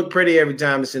ain't going to look pretty every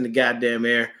time it's in the goddamn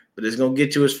air, but it's going to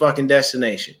get to his fucking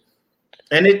destination.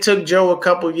 And it took Joe a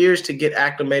couple years to get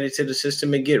acclimated to the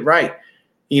system and get right.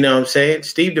 You know what I'm saying?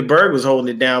 Steve DeBerg was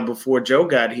holding it down before Joe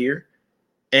got here.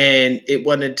 And it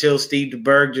wasn't until Steve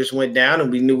DeBerg just went down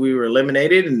and we knew we were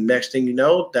eliminated. And next thing you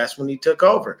know, that's when he took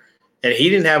over. And he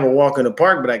didn't have a walk in the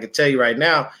park, but I can tell you right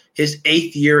now, his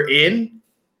 8th year in,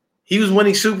 he was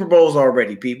winning Super Bowls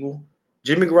already, people.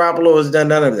 Jimmy Garoppolo has done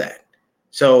none of that.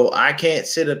 So I can't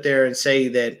sit up there and say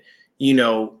that, you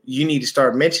need to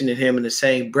start mentioning him in the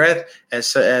same breath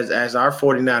as our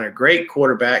 49er great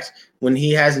quarterbacks when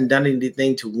he hasn't done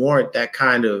anything to warrant that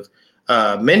kind of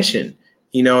mention.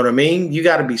 You know what I mean? You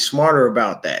got to be smarter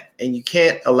about that. And you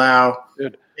can't allow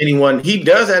anyone. He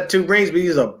does have 2 rings, but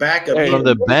he's a backup. Hey, From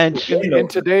the bench. In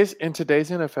today's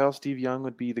NFL, Steve Young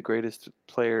would be the greatest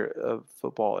player of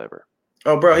football ever.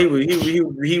 Oh, bro, he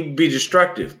would be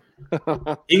destructive.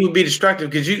 He would be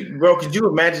destructive because could you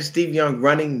imagine Steve Young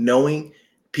running knowing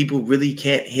people really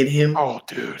can't hit him? Oh,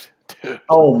 dude.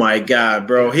 Oh my God,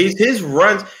 bro. His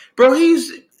runs, bro.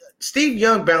 Steve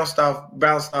Young bounced off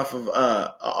of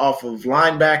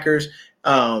linebackers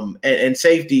and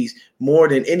safeties more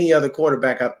than any other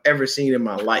quarterback I've ever seen in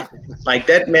my life. Like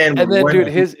that man. And then, dude,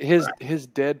 his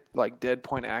dead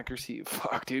point accuracy.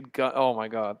 Fuck, dude. God, oh my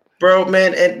God, bro,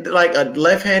 man, and like a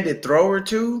left-handed thrower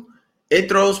too, it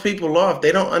throws people off.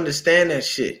 They don't understand that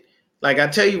shit. Like I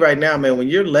tell you right now, man, when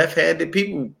you're left-handed,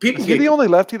 people. Is he the only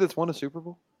lefty that's won a Super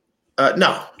Bowl?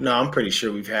 No, I'm pretty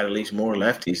sure we've had at least more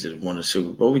lefties that won a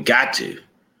Super Bowl. We got to.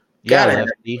 Yeah, Gotta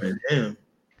lefty. have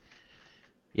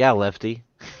Yeah, lefty.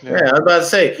 Yeah, I was about to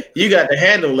say, you got the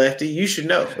handle, lefty. You should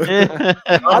know. I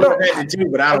don't have to too,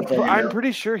 but I don't fucking know. I'm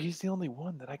pretty sure he's the only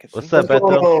one that I could What's think up,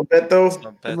 of.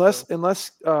 Beto?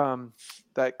 Unless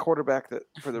that quarterback that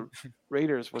for the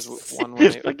Raiders was one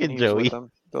when fucking he Joey. was with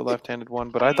them, the left-handed one,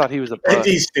 but I thought he was a bust.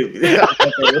 He's stupid.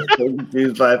 He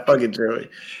was by fucking Joey.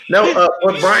 No,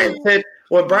 what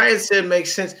Brian said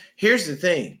makes sense. Here's the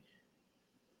thing.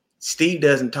 Steve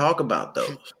doesn't talk about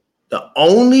those. The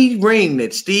only ring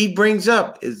that Steve brings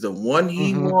up is the one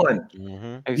he won.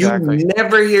 Mm-hmm. Exactly. You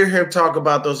never hear him talk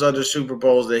about those other Super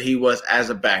Bowls that he was as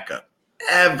a backup.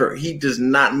 Ever. He does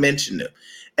not mention them.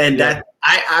 And that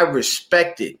I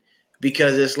respect it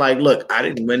because it's like, look, I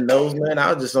didn't win those, man.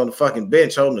 I was just on the fucking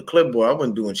bench holding the clipboard. I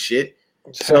wasn't doing shit.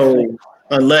 So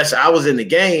unless I was in the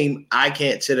game, I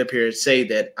can't sit up here and say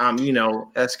that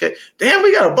that's good. Damn,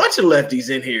 we got a bunch of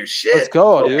lefties in here. Shit. Let's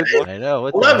go, dude. I know.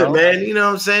 What Love the it, hell? man. You know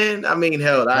what I'm saying? I mean,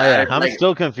 hell, I'm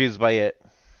still confused by it.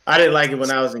 I didn't like it when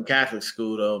I was in Catholic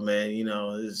school, though, man.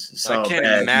 It's I all can't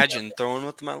bad. imagine throwing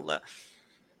with my left.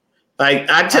 Like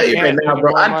I tell you right now,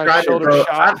 bro, I've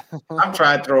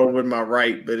tried throwing with my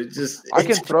right, but I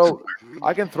can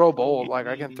throw bold. Like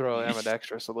I can throw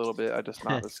ambidextrous a little bit. I just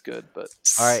not as good, but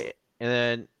All right, and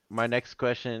then my next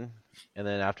question, and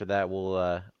then after that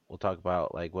we'll talk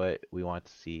about like what we want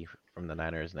to see from the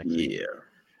Niners next week.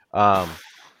 Yeah.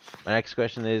 My next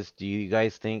question is: do you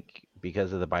guys think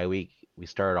because of the bye week we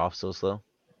started off so slow?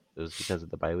 It was because of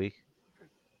the bye week.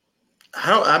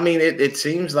 It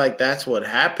seems like that's what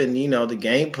happened. The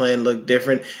game plan looked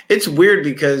different. It's weird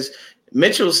because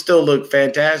Mitchell still looked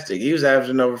fantastic. He was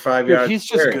averaging over 5 yards. He's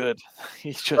just good.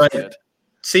 He's just good.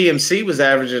 CMC was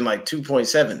averaging like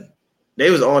 2.7. They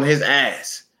was on his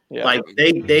ass. Yeah. Like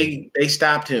they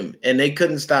stopped him and they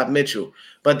couldn't stop Mitchell.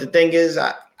 But the thing is,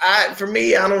 for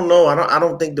me, I don't know. I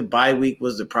don't think the bye week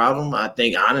was the problem. I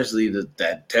think honestly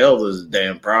that tail was the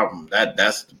damn problem.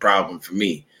 That's the problem for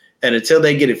me. And until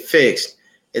they get it fixed,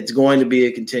 it's going to be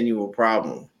a continual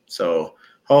problem. So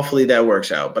hopefully that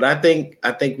works out. But I think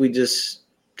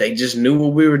they just knew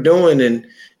what we were doing, and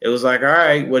it was like, all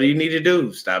right, what do you need to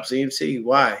do? Stop CMC.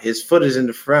 Why? His foot is in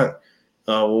the front.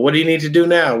 Well, what do you need to do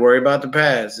now? Worry about the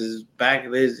pass. His back,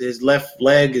 his left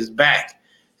leg is back.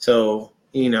 So,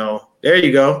 there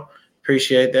you go.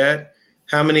 Appreciate that.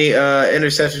 How many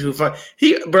interceptions we find?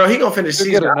 He gonna finish He'll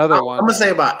season. get another one. I'm gonna say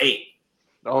about 8.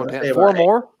 Oh, damn. 4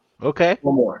 more? Okay.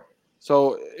 4 more.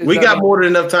 So We got more than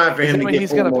enough time for him to get he's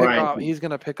 4 gonna more. pick off. He's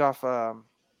gonna pick off.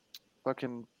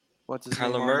 Fucking what's his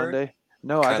name Kyler on Murray? Monday?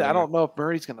 No, I don't know if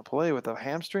Murray's gonna play with a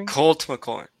hamstring. Colt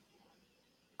McCoy.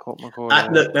 Colt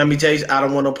McCoy. Look, let me tell you, I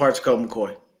don't want no parts of Colt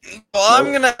McCoy. Well,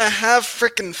 I'm gonna have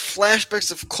freaking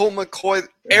flashbacks of Colt McCoy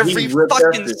every ripped up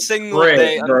fucking his single spread,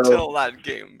 day bro. until that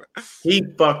game, bro. He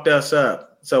fucked us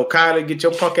up. So Kyler, get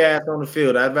your punk ass on the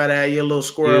field. I'd rather have your little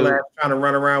squirrel Dude. ass trying to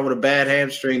run around with a bad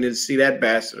hamstring than see that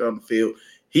bastard on the field.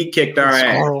 He kicked our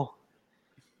ass. Squirrel.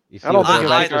 You see I don't what think he'll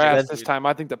Throwback kick our ass said? this time.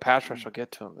 I think the pass rush will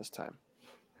get to him this time.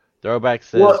 Throwback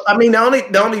says, Well, I mean,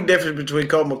 the only difference between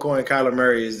Colt McCoy and Kyler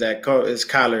Murray is that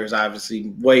Kyler is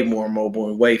obviously way more mobile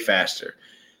and way faster.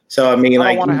 So I mean, I like,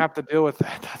 don't want to have to deal with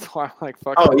that. That's why I'm like,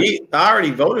 fuck. oh, it. I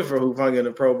already voted for Hufanga in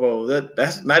the Pro Bowl.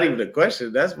 That's not even a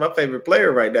question. That's my favorite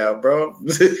player right now, bro.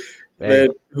 Hey,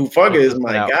 Hufanga is listen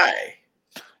my out. guy.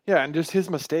 Yeah, and just his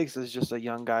mistakes is just a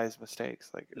young guy's mistakes.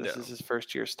 Like this Yeah. is his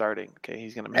first year starting. Okay,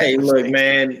 he's gonna make. Hey, mistakes. look,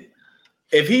 man.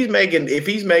 If he's making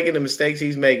the mistakes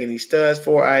he's making, he still has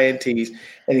 4 INTs,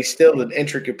 and he's still an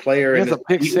intricate player. He in has a this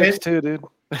pick defense. 6 too, dude.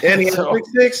 And he has So- a pick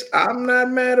 6. I'm not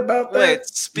mad about that. Wait,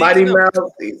 Mighty speaking of,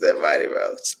 Mouse. He said Mighty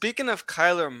Mouse. speaking of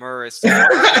Kyler Murray, so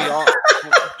y'all-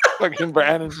 Fucking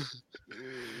Brandon.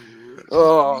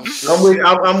 Oh,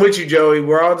 I'm with you, Joey.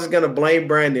 We're all just gonna blame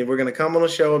Brandon. We're gonna come on the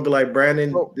show and be like,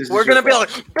 Brandon, Well, this is we're your gonna be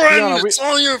fault. like, Brandon, are we- it's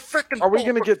all your freaking. are we fault,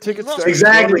 gonna bro. get tickets You to- lost.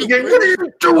 Exactly. What are you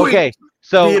doing? okay, Be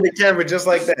so in the camera just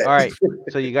like that. all right,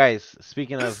 so you guys,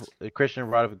 speaking of Christian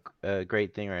brought up a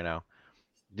great thing right now.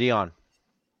 Dion,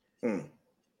 Hmm.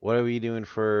 what are we doing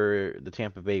for the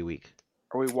Tampa Bay week?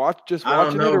 Are we just I don't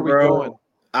watching know, it or are we bro. going?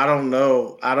 I don't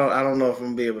know. I don't know if I'm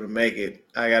gonna be able to make it.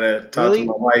 I gotta talk Really? to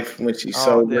my wife when she's Oh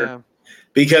sober. damn.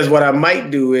 Because what I might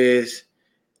do is,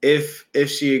 if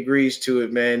she agrees to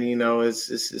it, man,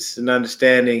 it's an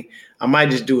understanding. I might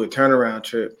just do a turnaround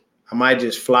trip. I might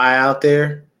just fly out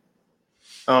there,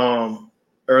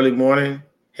 early morning,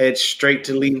 head straight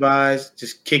to Levi's,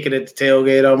 just kick it at the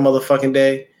tailgate all motherfucking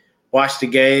day, watch the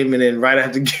game, and then right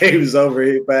after the game is over,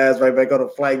 hit my ass right back on the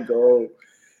flight and go home.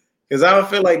 Because I don't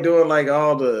feel like doing like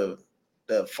all the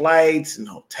flights and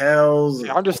hotels.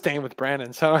 Yeah, I'm just staying with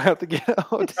Brandon, so I don't have to get a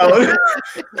hotel.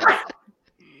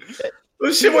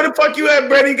 Well, shit, where the fuck you at,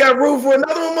 Brady? You got room for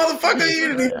another one, motherfucker? You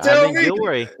didn't even tell I'm in me.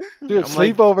 Gilroy. Dude, I'm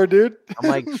like- sleepover, dude. I'm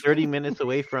like 30 minutes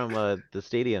away from the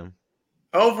stadium.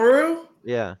 Oh, for real?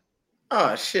 Yeah.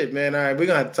 Oh, shit, man. All right, we're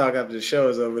going to have to talk after the show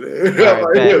is over there. All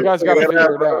right, bet. You guys gotta figure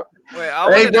it out. Wait,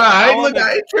 Hey, bro, I wanted-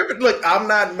 ain't tripping. Look, I'm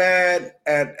not mad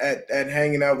at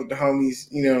hanging out with the homies.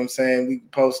 You know what I'm saying? We can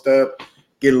post up,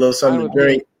 get a little something to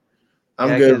drink. I'm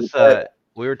Yeah, good 'cause, with that.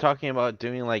 we were talking about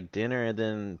doing like dinner and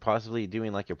then possibly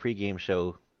doing like a pregame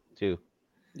show too.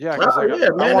 Yeah, because Oh, yeah, I man,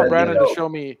 want that'd be Brandon to dope. show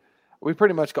me. We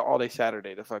pretty much got all day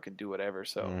Saturday to fucking do whatever.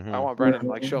 So Mhm. I want Brandon to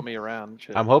like show me around. And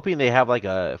shit. I'm hoping they have like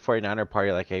a 49er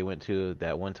party like I went to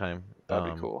that one time.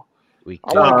 That'd be cool. Week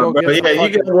I wanna go Bro, get some yeah, you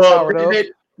fucking can. Well, sourdough.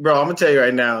 bro, I'm gonna tell you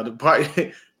right now, the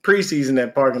preseason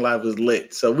that parking lot was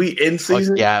lit. So we in Fuck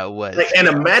season. yeah, it was. Like, and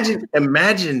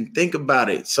imagine, think about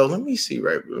it. So let me see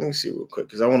real quick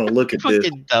because I want to look at this.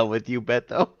 Fucking done with you,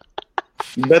 Beto.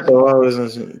 Beto always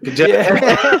Yeah,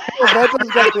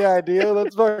 Bethel's got the idea.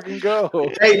 Let's fucking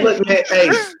go. Hey, look, man. Hey,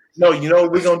 no, you know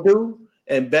what we're gonna do?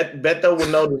 And Beto will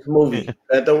know this movie.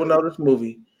 Beto will know this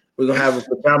movie. We're gonna have a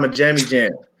pajama jammy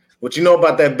jam. What you know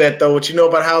about that, Beto? What you know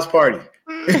about house party?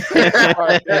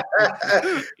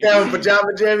 Yeah,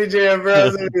 pajama jammy jam, bro.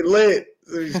 It's gonna be lit.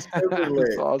 It's gonna be super lit.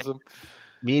 That's awesome.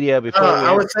 Media before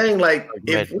I was saying, like,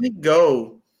 Go ahead.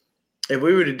 if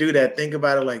we were to do that, think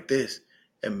about it like this.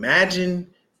 Imagine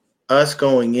us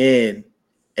going in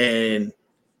and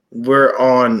we're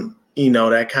on,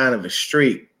 that kind of a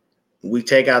streak. We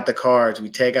take out the Cards, we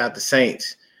take out the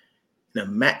Saints. Now,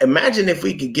 imagine if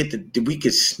we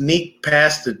could sneak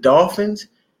past the Dolphins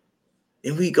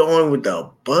and we go in with the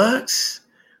Bucks,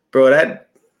 bro.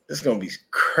 It's gonna be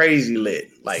crazy lit.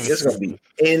 Like, it's gonna be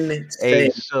insane. Hey,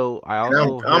 so I And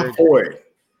also I'm heard, for it.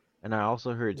 and I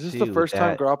also heard Is this too the first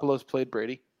time that- Garoppolo's played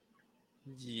Brady?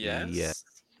 Yes. Yeah.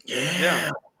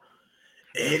 Yeah.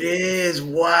 It is. It's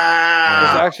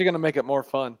Wow. actually gonna make it more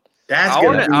fun. That's I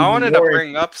gonna wanted, be I wanted to more.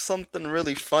 bring up something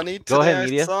really funny today. Go ahead, I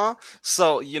media. saw.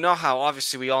 So you know how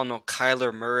obviously we all know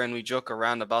Kyler Murray and we joke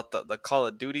around about the Call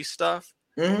of Duty stuff.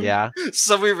 Mhm. Yeah.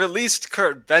 So we released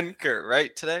Kurt Benkert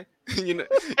right today. You know,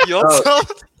 you Oh.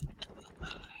 also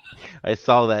I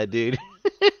saw that, dude.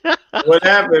 What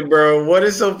happened, bro? What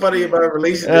is so funny about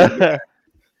releasing this guy?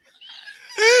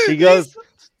 He He's-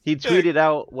 he tweeted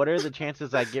out, "What are the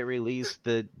chances I get released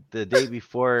the day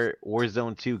before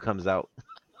Warzone 2 comes out?"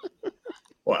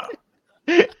 Wow.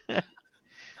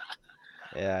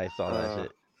 Yeah, I saw that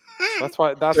shit. That's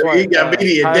why. That's So why. he got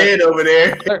media Kyler- dead over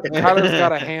there. Kyler's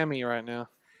got a hammy right now.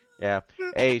 Yeah.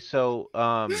 Hey, so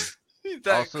that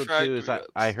also cracked too is me I, up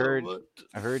I so heard much.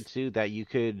 I heard too that you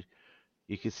could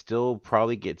still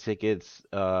probably get tickets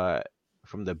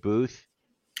from the booth.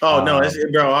 Oh no,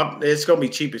 it's gonna be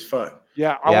cheap as fuck.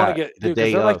 Yeah, I want Yeah, to get the dude because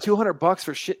day they're like of. $200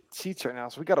 for shit seats right now.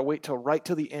 So we got to wait till right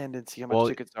till the end and see how much Well,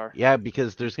 tickets are. yeah,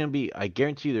 because there's gonna be, I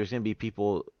guarantee you, there's gonna be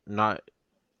people not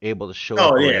able to show Oh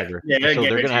up or yeah, whatever. yeah. So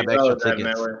they're gonna have guaranteed. extra All of that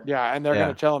tickets. way. Yeah, and they're Yeah.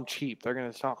 gonna tell them cheap. They're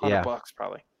gonna tell Yeah. $100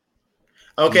 probably.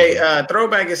 Okay,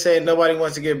 Throwback is saying nobody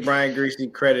wants to give Brian Greasy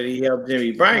credit. He helped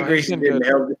Jimmy. Brian No, he's Greasy been didn't good.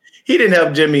 help. He didn't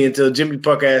help Jimmy until Jimmy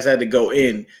Punk ass had to go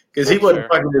in because he That's wasn't fair.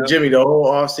 fucking with Jimmy the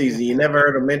whole offseason. You never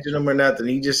heard him mention him or nothing.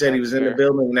 He just said he That's was in the fair.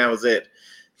 building and that was it.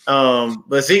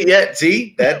 But see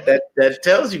that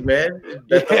tells you, man.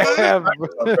 That's Yeah,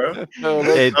 bro. No,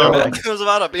 Hey, that's- Throwback. He was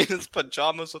about to be in his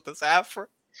pajamas with his afro.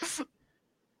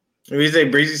 We say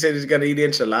Breezy said he's gonna eat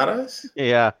enchiladas.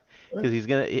 Yeah, because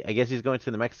I guess he's going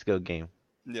to the Mexico game.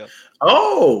 Yeah.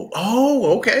 Oh,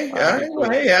 okay. All That'd be right. Well,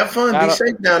 cool. hey, have fun. Be That'll-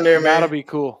 safe down there, man. That'll be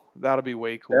cool. That'll be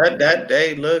way cool. That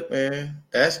day, look, man,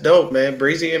 that's dope, man.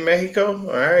 Breezy in Mexico. All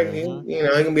right, Mhm.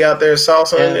 he can be out there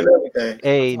salsaing and everything.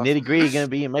 Hey, That's awesome. Nitty Gritty gonna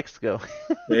be in Mexico.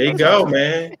 There you go,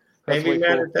 man. That's Can't be way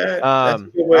mad cool. at that. That's a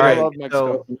Um, good way all to right, love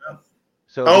Mexico.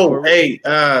 So Oh, before we- hey,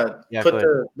 Yeah, put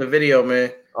go the video,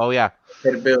 man. oh yeah.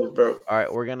 Pay the bills, bro. All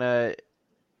right, we're gonna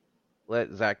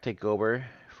let Zach take over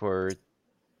for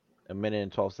a minute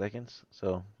and 12 seconds.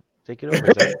 So take it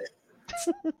over, Zach.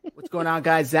 What's going on,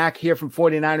 guys? Zach here from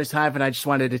 49ers Hive, and I just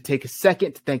wanted to take a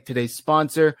second to thank today's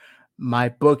sponsor,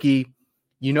 MyBookie.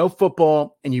 You know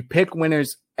football, and you pick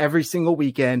winners every single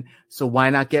weekend, so why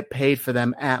not get paid for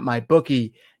them at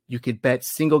MyBookie? You could bet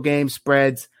single game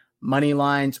spreads, money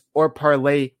lines, or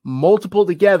parlay multiple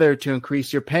together to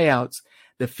increase your payouts.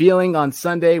 The feeling on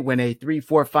Sunday when a 3,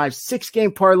 4, 5, 6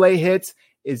 game parlay hits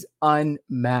is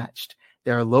unmatched.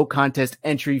 There are low contest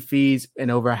entry fees and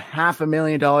over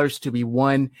 $500,000 to be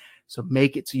won. So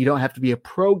make it so you don't have to be a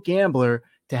pro gambler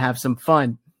to have some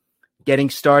fun.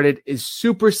 Getting started is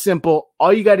super simple.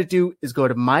 All you got to do is go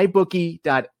to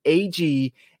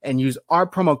mybookie.ag and use our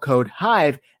promo code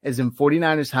HIVE, as in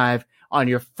 49ers Hive, on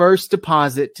your first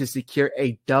deposit to secure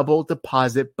a double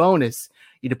deposit bonus.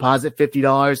 You deposit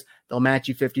 $50, they'll match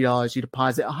you $50. You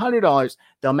deposit $100,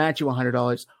 they'll match you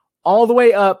 $100, all the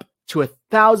way up to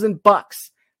 $1,000.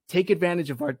 Take advantage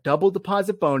of our double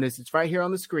deposit bonus. It's right here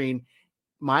on the screen.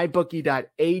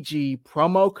 mybookie.ag,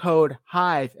 promo code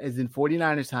HIVE, as in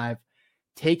 49ers Hive.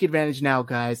 Take advantage now,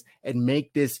 guys, and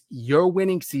make this your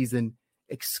winning season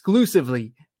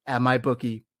exclusively at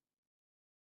MyBookie.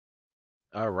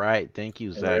 All right, thank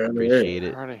you, Zach. Yeah, Appreciate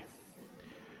it. Alrighty.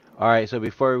 All right, so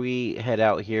before we head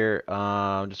out here,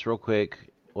 just real quick,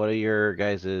 what are your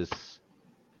guys'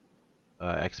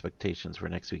 expectations for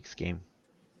next week's game?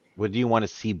 What do you want to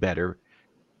see better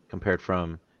compared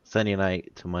from Sunday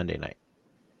night to Monday night?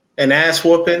 An ass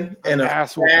whooping and a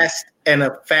Ass whooping.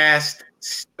 fast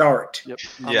start. Yep.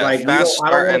 Yeah, Like, fast I don't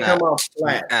start want and to come off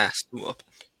flat. ass whoop.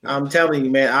 I'm telling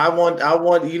you, man. I want.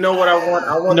 You know what I want?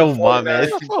 I want. No, the mom, man.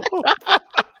 49ers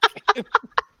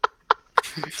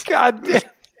God damn.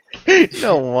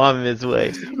 No one this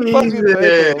way. Fucking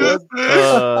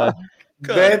Beto.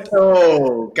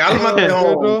 Beto, cálmate,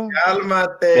 Beto.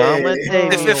 cálmate.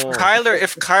 Cálmate.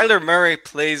 If Kyler Murray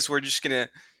plays, we're just gonna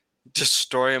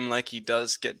destroy him like he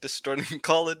does get destroyed in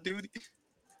Call of Duty.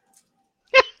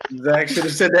 Zach should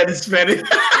have said that in Spanish.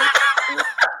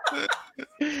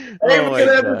 Hey, Oh we're my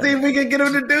gonna have to God. see if we can get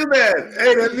him to do that.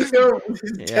 Hey, that'd be dope.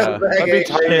 Yeah. Tell Zach, That'd be hey,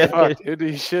 tight Yeah. as fuck, dude.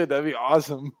 He should. That'd be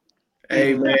awesome.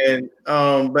 hey, man.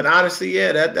 But honestly,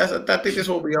 yeah, I think that's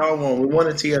what we all want. We want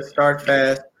to see us start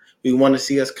fast. We want to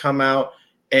see us come out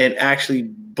and actually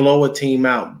blow a team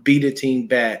out, beat a team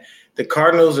bad. The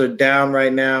Cardinals are down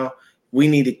right now. We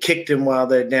need to kick them while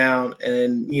they're down.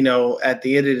 And, at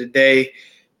the end of the day,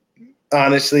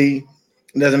 honestly,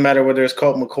 it doesn't matter whether it's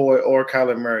Colt McCoy or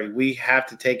Kyler Murray. We have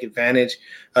to take advantage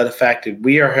of the fact that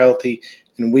we are healthy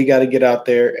and we got to get out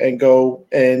there and go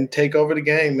and take over the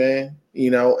game, man.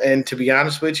 And to be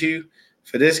honest with you,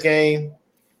 for this game,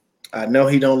 I know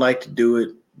he don't like to do it,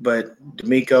 but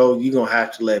D'Amico, you're going to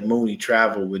have to let Mooney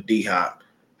travel with D-Hop.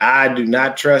 I do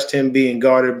not trust him being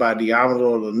guarded by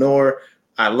Diablo Lenore.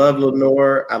 I love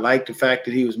Lenore. I like the fact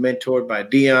that he was mentored by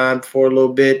Dion for a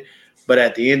little bit. But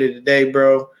at the end of the day,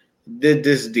 bro, this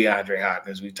is DeAndre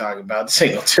Hopkins we talking about. This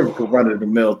ain't no typical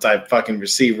run-of-the-mill type fucking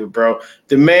receiver, bro.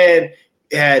 The man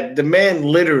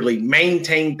literally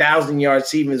maintained 1,000-yard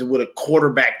seasons with a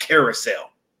quarterback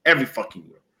carousel every fucking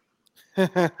year.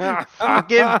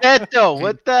 Fucking Beto,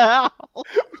 what the hell?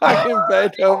 Fucking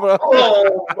Beto, bro.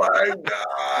 Oh my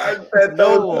God, Beto!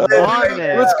 No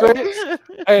wonder. What's great?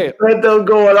 Hey, Beto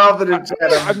going off in the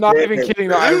chat. I'm not even kidding.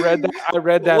 Though. I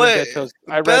read that. Wait, in Beto's.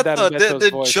 I read that in Beto's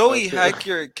did voice. Joey though, hack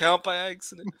your account by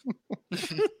accident?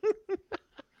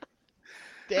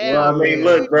 Damn. Well, I mean,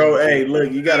 look, bro. Hey,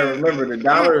 look, you got to remember the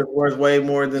dollar is worth way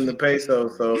more than the peso,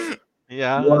 so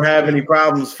Yeah. you won't have any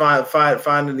problems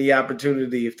finding the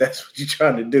opportunity if that's what you're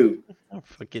trying to do.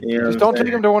 Fucking Yeah. Just don't take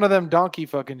him to one of them donkey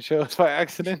fucking shows by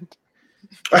accident.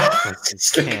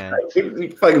 can't. We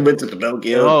fucking went to the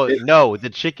Pinocchio. Oh no, the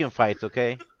chicken fights,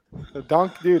 okay? The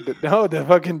the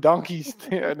fucking donkeys.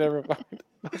 Yeah, never mind.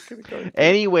 Not gonna go into it.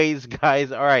 Anyways,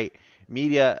 guys, all right.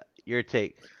 Media, your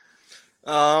take.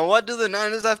 What do the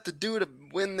Niners have to do to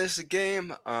win this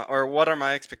game? Or what are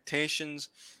my expectations?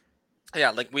 Yeah,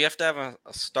 like we have to have a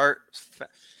start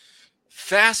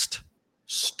fast.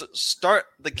 Start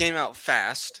the game out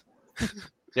fast.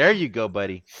 There you go,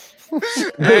 buddy.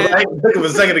 I took him a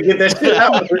second to get that shit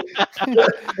out.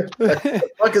 What the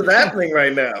fuck is happening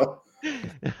right now?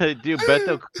 Dude,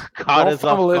 Beto caught Don't us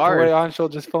off fumble it the way guard.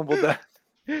 Anshul just fumbled that.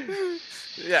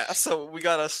 Yeah, so we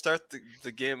gotta start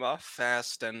the game off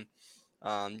fast and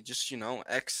just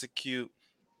execute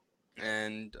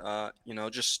and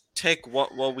just take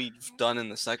what we've done in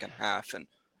the second half and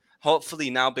hopefully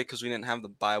now because we didn't have the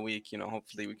bye week,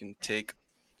 hopefully we can take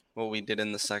what we did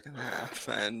in the second half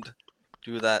and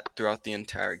do that throughout the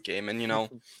entire game. And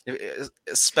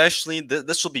especially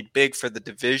this will be big for the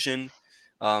division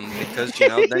because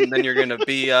then you're gonna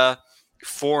be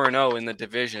 4-0 in the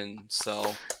division.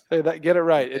 So Hey, get it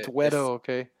right. It's If- Wedo,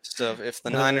 okay? so if the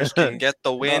Niners can get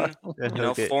the win,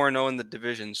 Okay. 4-0 in the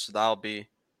division, so that'll be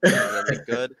really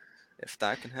good if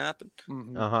that can happen.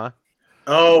 Mhm. Uh-huh.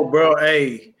 Oh, bro,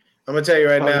 hey, I'm gonna tell you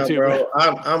right Love now, you too, bro.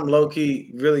 I'm low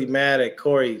key really mad at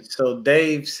Corey. So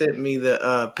Dave sent me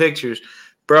the pictures,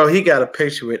 bro. He got a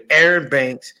picture with Aaron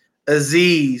Banks,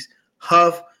 Aziz,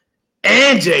 Huff,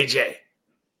 and JJ.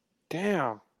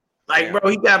 Damn. Like, bro,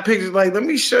 he got pictures. Like, let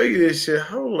me show you this shit.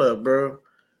 Hold up, bro.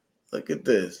 Look at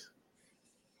this.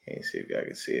 Can't see if y'all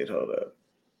can see it. Hold up.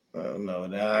 Oh no,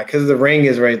 because the ring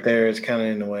is right there. It's kind of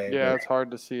in the way. Yeah, but- it's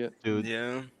hard to see it. Dude.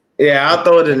 Yeah. Yeah, I'll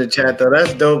throw it in the chat though.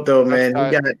 That's dope though, man.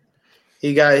 That's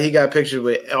He got pictures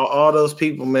with all those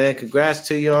people, man. Congrats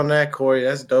to you on that, Corey.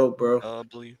 That's dope, bro.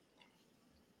 Probably.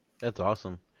 That's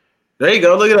awesome. There you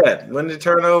go. Look at that. When the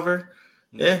turnover.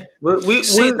 Yeah.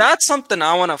 See, that's something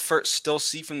I want to first still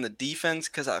see from the defense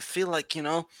because I feel like,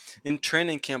 in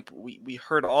training camp, we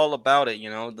heard all about it,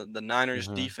 the Niners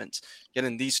Mhm. defense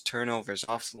getting these turnovers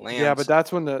off the land. Yeah, but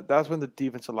that's when the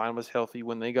defensive line was healthy.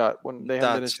 When they haven't been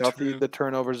as That's healthy, true. the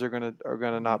turnovers are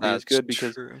gonna not be as good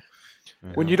because true.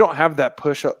 when you don't have that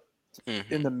push up Mhm.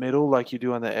 in the middle like you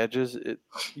do on the edges,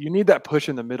 you need that push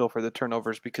in the middle for the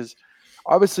turnovers because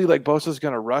obviously like Bosa's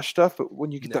gonna rush stuff, but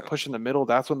when you get that Yeah. push in the middle,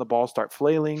 that's when the balls start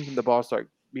flailing, the balls start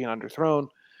being underthrown.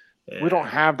 We don't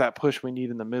have that push we need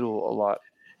in the middle a lot.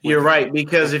 You're right,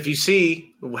 because if you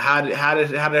see how did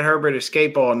Herbert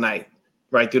escape all night?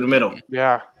 Right through the middle.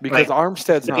 Yeah, because Like,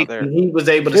 Armstead's not there. He was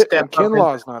able to Kit- step up in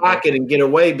Kinlaw's the not there. pocket and get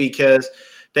away because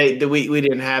we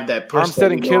didn't have that push. Armstead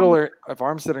that and we Kittle normally- are if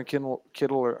Armstead and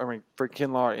Kittle are for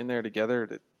Kinlaw are in there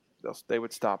together, they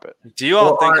would stop it. Do you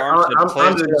all think I'm Armstead just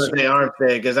plays gonna this say week? Armstead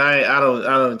because I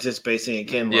don't anticipate seeing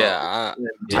Kinlaw. Yeah. Yeah.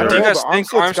 Do you Yeah, guys but think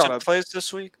Armstead's Armstead gotta- plays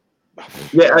this week?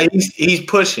 Yeah, he's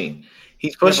pushing.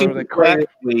 He's pushing but to the play crack- this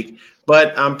week,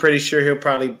 but I'm pretty sure he's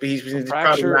probably not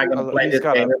fracture, going to play he's this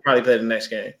got game. a- He'll probably play the next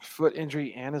game. Foot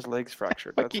injury and his legs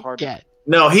fractured. That's Fucking hard. cat.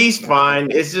 No, he's fine.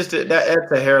 It's just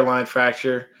that's a hairline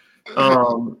fracture.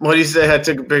 What he said, I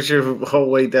took a picture of. Oh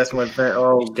wait, that's my friend.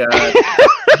 Oh god,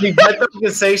 he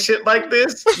can say shit like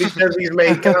this because he's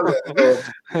made comments.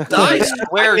 I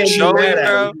swear, can't be Joey, mad at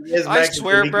bro. him. He is I Mexican.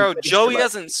 swear, He can bro. say shit Joey like-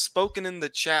 hasn't spoken in the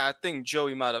chat. I think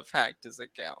Joey might have hacked his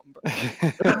account. Bro.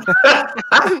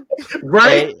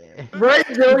 right, Hey, right,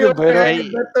 Joey. Good better. Hey,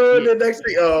 The next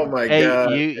thing. Oh my hey, god.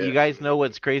 you guys know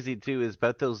what's crazy too is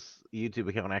Beto's YouTube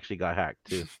account actually got hacked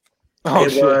too. Oh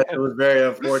shit! It was very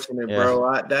unfortunate, Yeah.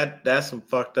 bro. That's some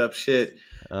fucked up shit.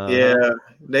 Uh-huh. Yeah,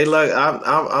 they look.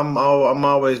 I'm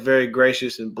always very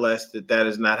gracious and blessed that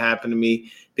has not happened to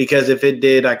me. Because if it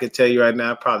did, I could tell you right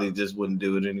now, I probably just wouldn't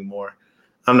do it anymore.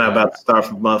 I'm not about to start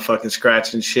from motherfucking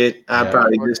scratch and shit. I'd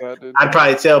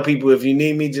probably tell people, if you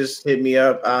need me, just hit me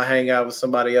up. I'll hang out with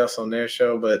somebody else on their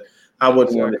show, but I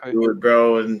wouldn't want to do it,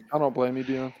 bro. And I don't blame you,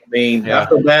 Dion. I mean, I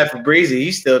feel bad for Breezy.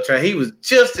 He's still trying. He was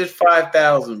just at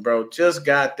 5,000, bro. Just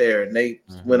got there, and they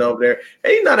went over there.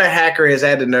 And you know that hacker has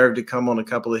had the nerve to come on a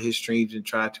couple of his streams and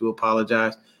try to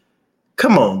apologize.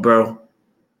 Come on, bro.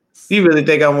 You really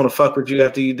think I want to fuck with you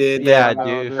after you did that? Yeah,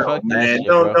 dude. No, Fuck man. that shit,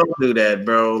 Don't bro. do that,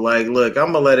 bro. Like, look,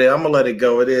 I'm gonna let it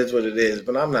go. It is what it is,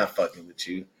 but I'm not fucking with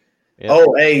you. Yep.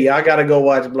 Oh, hey, I gotta go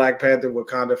watch Black Panther: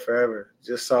 Wakanda Forever.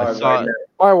 Just saw it right now.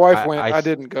 My wife went. I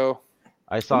didn't go.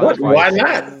 I saw it twice. Why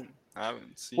not? I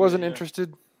haven't seen Wasn't it yet.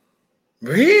 interested.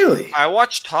 Really? I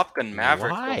watched Top Gun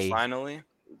Maverick Why? finally.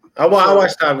 I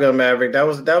watched Top Gun Maverick. That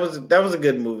was a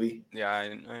good movie. Yeah,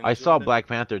 I saw Black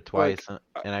Panther twice,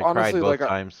 and I honestly, cried both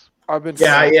times. I've been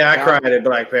I cried at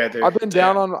Black Panther. I've been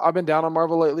down on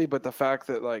Marvel lately, but the fact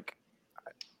that like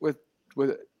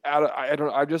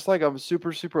I'm just like I'm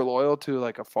super loyal to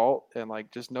like a fault, and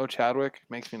like just no Chadwick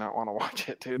makes me not want to watch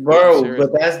it, dude. Bro,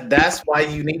 but that's why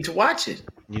you need to watch it.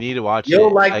 You need to watch it.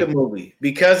 You'll like the movie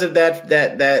because of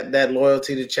that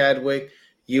loyalty to Chadwick.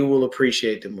 You will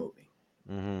appreciate the movie.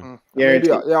 Mm-hmm. Maybe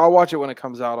I'll watch it when it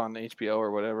comes out on HBO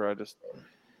or whatever.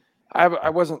 I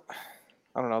wasn't.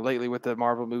 I don't know. Lately with the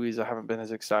Marvel movies, I haven't been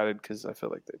as excited because I feel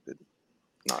like they've been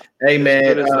not. Hey man,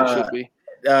 as good as they should be.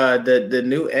 The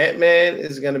new Ant-Man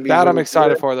is going to be that I'm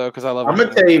excited for though because I love. I'm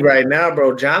gonna tell you right now,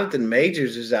 bro. Jonathan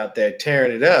Majors is out there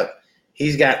tearing it up.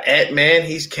 He's got Ant-Man.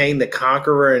 He's Kane the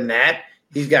Conqueror in that.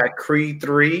 He's got Creed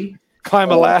 3.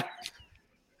 Climb a ladder.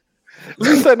 At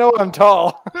least I know I'm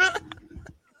tall.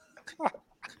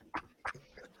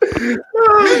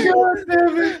 Oh, God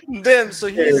damn it. Damn, so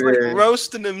he's like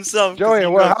roasting himself. Joey,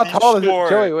 how tall is it?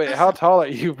 Joey, wait, how tall are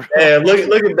you, bro? Yeah, look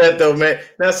at that though, man.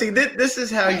 Now, see, this is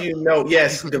how you know.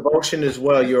 Yes, devotion as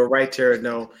well. You're right, Tara.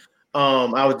 No,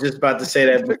 I was just about to say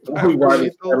that before we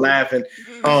started laughing.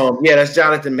 Yeah, that's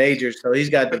Jonathan Majors. So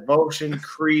he's got devotion,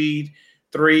 Creed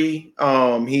 3.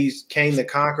 He's Kane the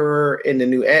Conqueror in the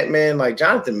new Ant-Man. Like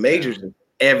Jonathan Majors is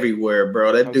everywhere,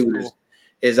 bro. That dude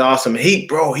is awesome. He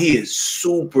is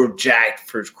super jacked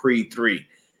for Creed 3.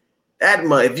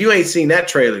 If you ain't seen that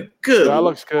trailer, good. That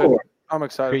looks good. Lord. I'm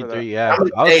excited Creed for that. 3, yeah.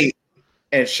 Hey,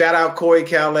 and shout out Corey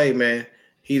Calais, man.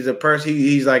 He's a person.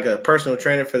 He's like a personal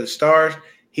trainer for the Stars.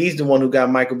 He's the one who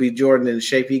got Michael B. Jordan in the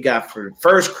shape he got for the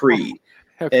first Creed.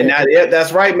 Okay. And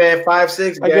that's right, man.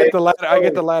 5'6". I get the ladder. I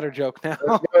get the ladder joke now.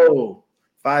 Let's go.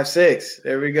 5'6".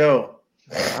 There we go.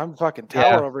 I'm fucking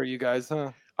tower over you guys,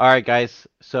 huh? All right, guys.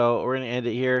 So we're gonna end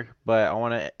it here, but I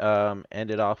want to end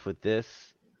it off with this,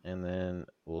 and then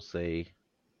we'll say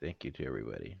thank you to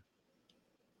everybody.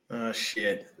 Oh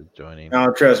shit! For joining. I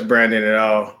don't trust Brandon at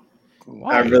all.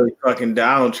 Why? I really fucking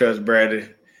don't trust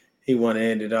Brandon. He want to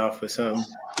end it off with something.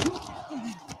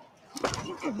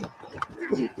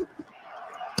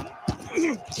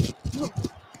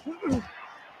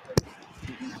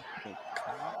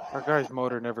 Our guy's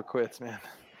motor never quits, man.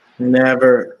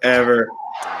 Never, ever.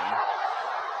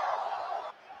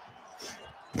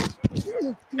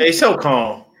 Hey, he's so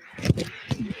calm.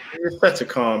 He's such a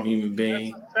calm human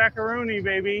being. Macaroni,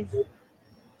 baby.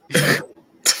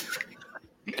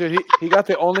 Dude, he got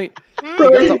the only.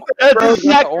 That's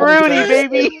macaroni,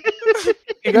 baby.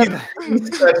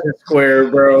 He's such a square,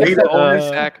 bro. He got the only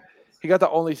sack. He got the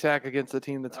only sack against the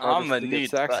team that's hard to get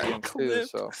sacks against too.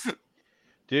 So,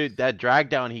 dude, that drag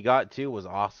down he got too was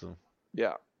awesome.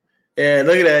 Yeah. Yeah,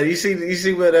 look at that. You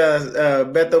see what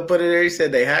Beto put in there? He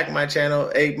said they hacked my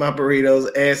channel, ate my burritos,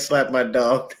 and slapped my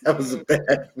dog. That was a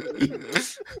bad week.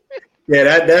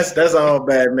 Yeah, that's all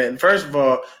bad, man. First of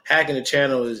all, hacking the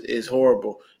channel is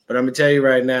horrible. But I'm gonna tell you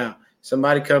right now,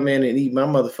 somebody come in and eat my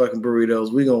motherfucking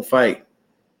burritos, we gonna fight.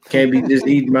 Can't be just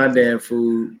eating my damn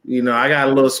food. You know, I got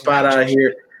a little spot out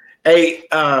here. Hey,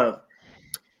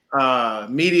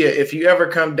 media, if you ever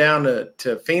come down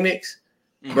to Phoenix,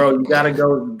 bro, you gotta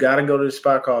go to the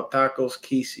spot called Tacos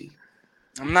Kisi.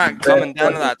 I'm not coming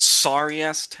down to that sorry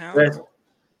ass town. What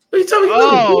are you talking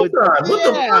about? Oh, Tucson? What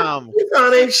the fuck?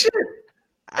 Tucson ain't shit.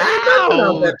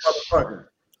 That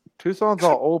Tucson's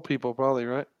all old people, probably,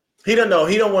 right? He don't know.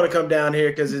 He don't want to come down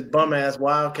here because his bum ass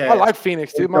Wildcat. I like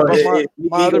Phoenix, dude. My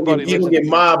other buddy. He can get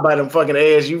mobbed by them fucking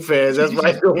ASU fans. That's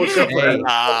why he don't want to come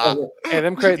down. Hey,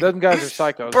 them guys are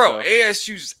psychos. Bro, so.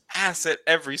 ASU's ass at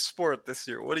every sport this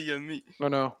year. What do you mean?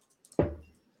 No.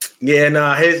 Yeah,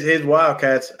 no, his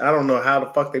Wildcats. I don't know how the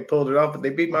fuck they pulled it off, but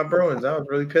they beat my Bruins. I was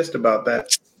really pissed about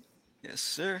that. Yes,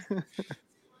 sir.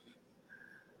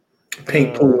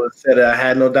 Pink Pool said I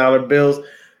had no dollar bills.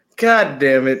 God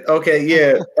damn it. Okay,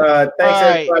 yeah. Thanks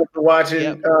right. everybody for watching.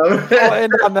 Yep. I'll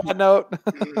end on that note.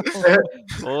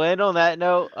 We'll end on that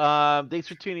note. Thanks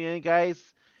for tuning in, guys.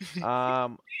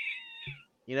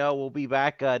 We'll be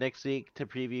back next week to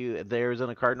preview the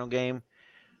Arizona Cardinal game.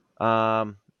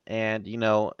 And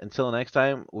until next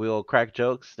time, we'll crack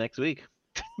jokes next week.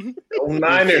 Go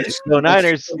Niners. Go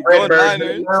Niners. Go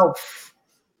Niners.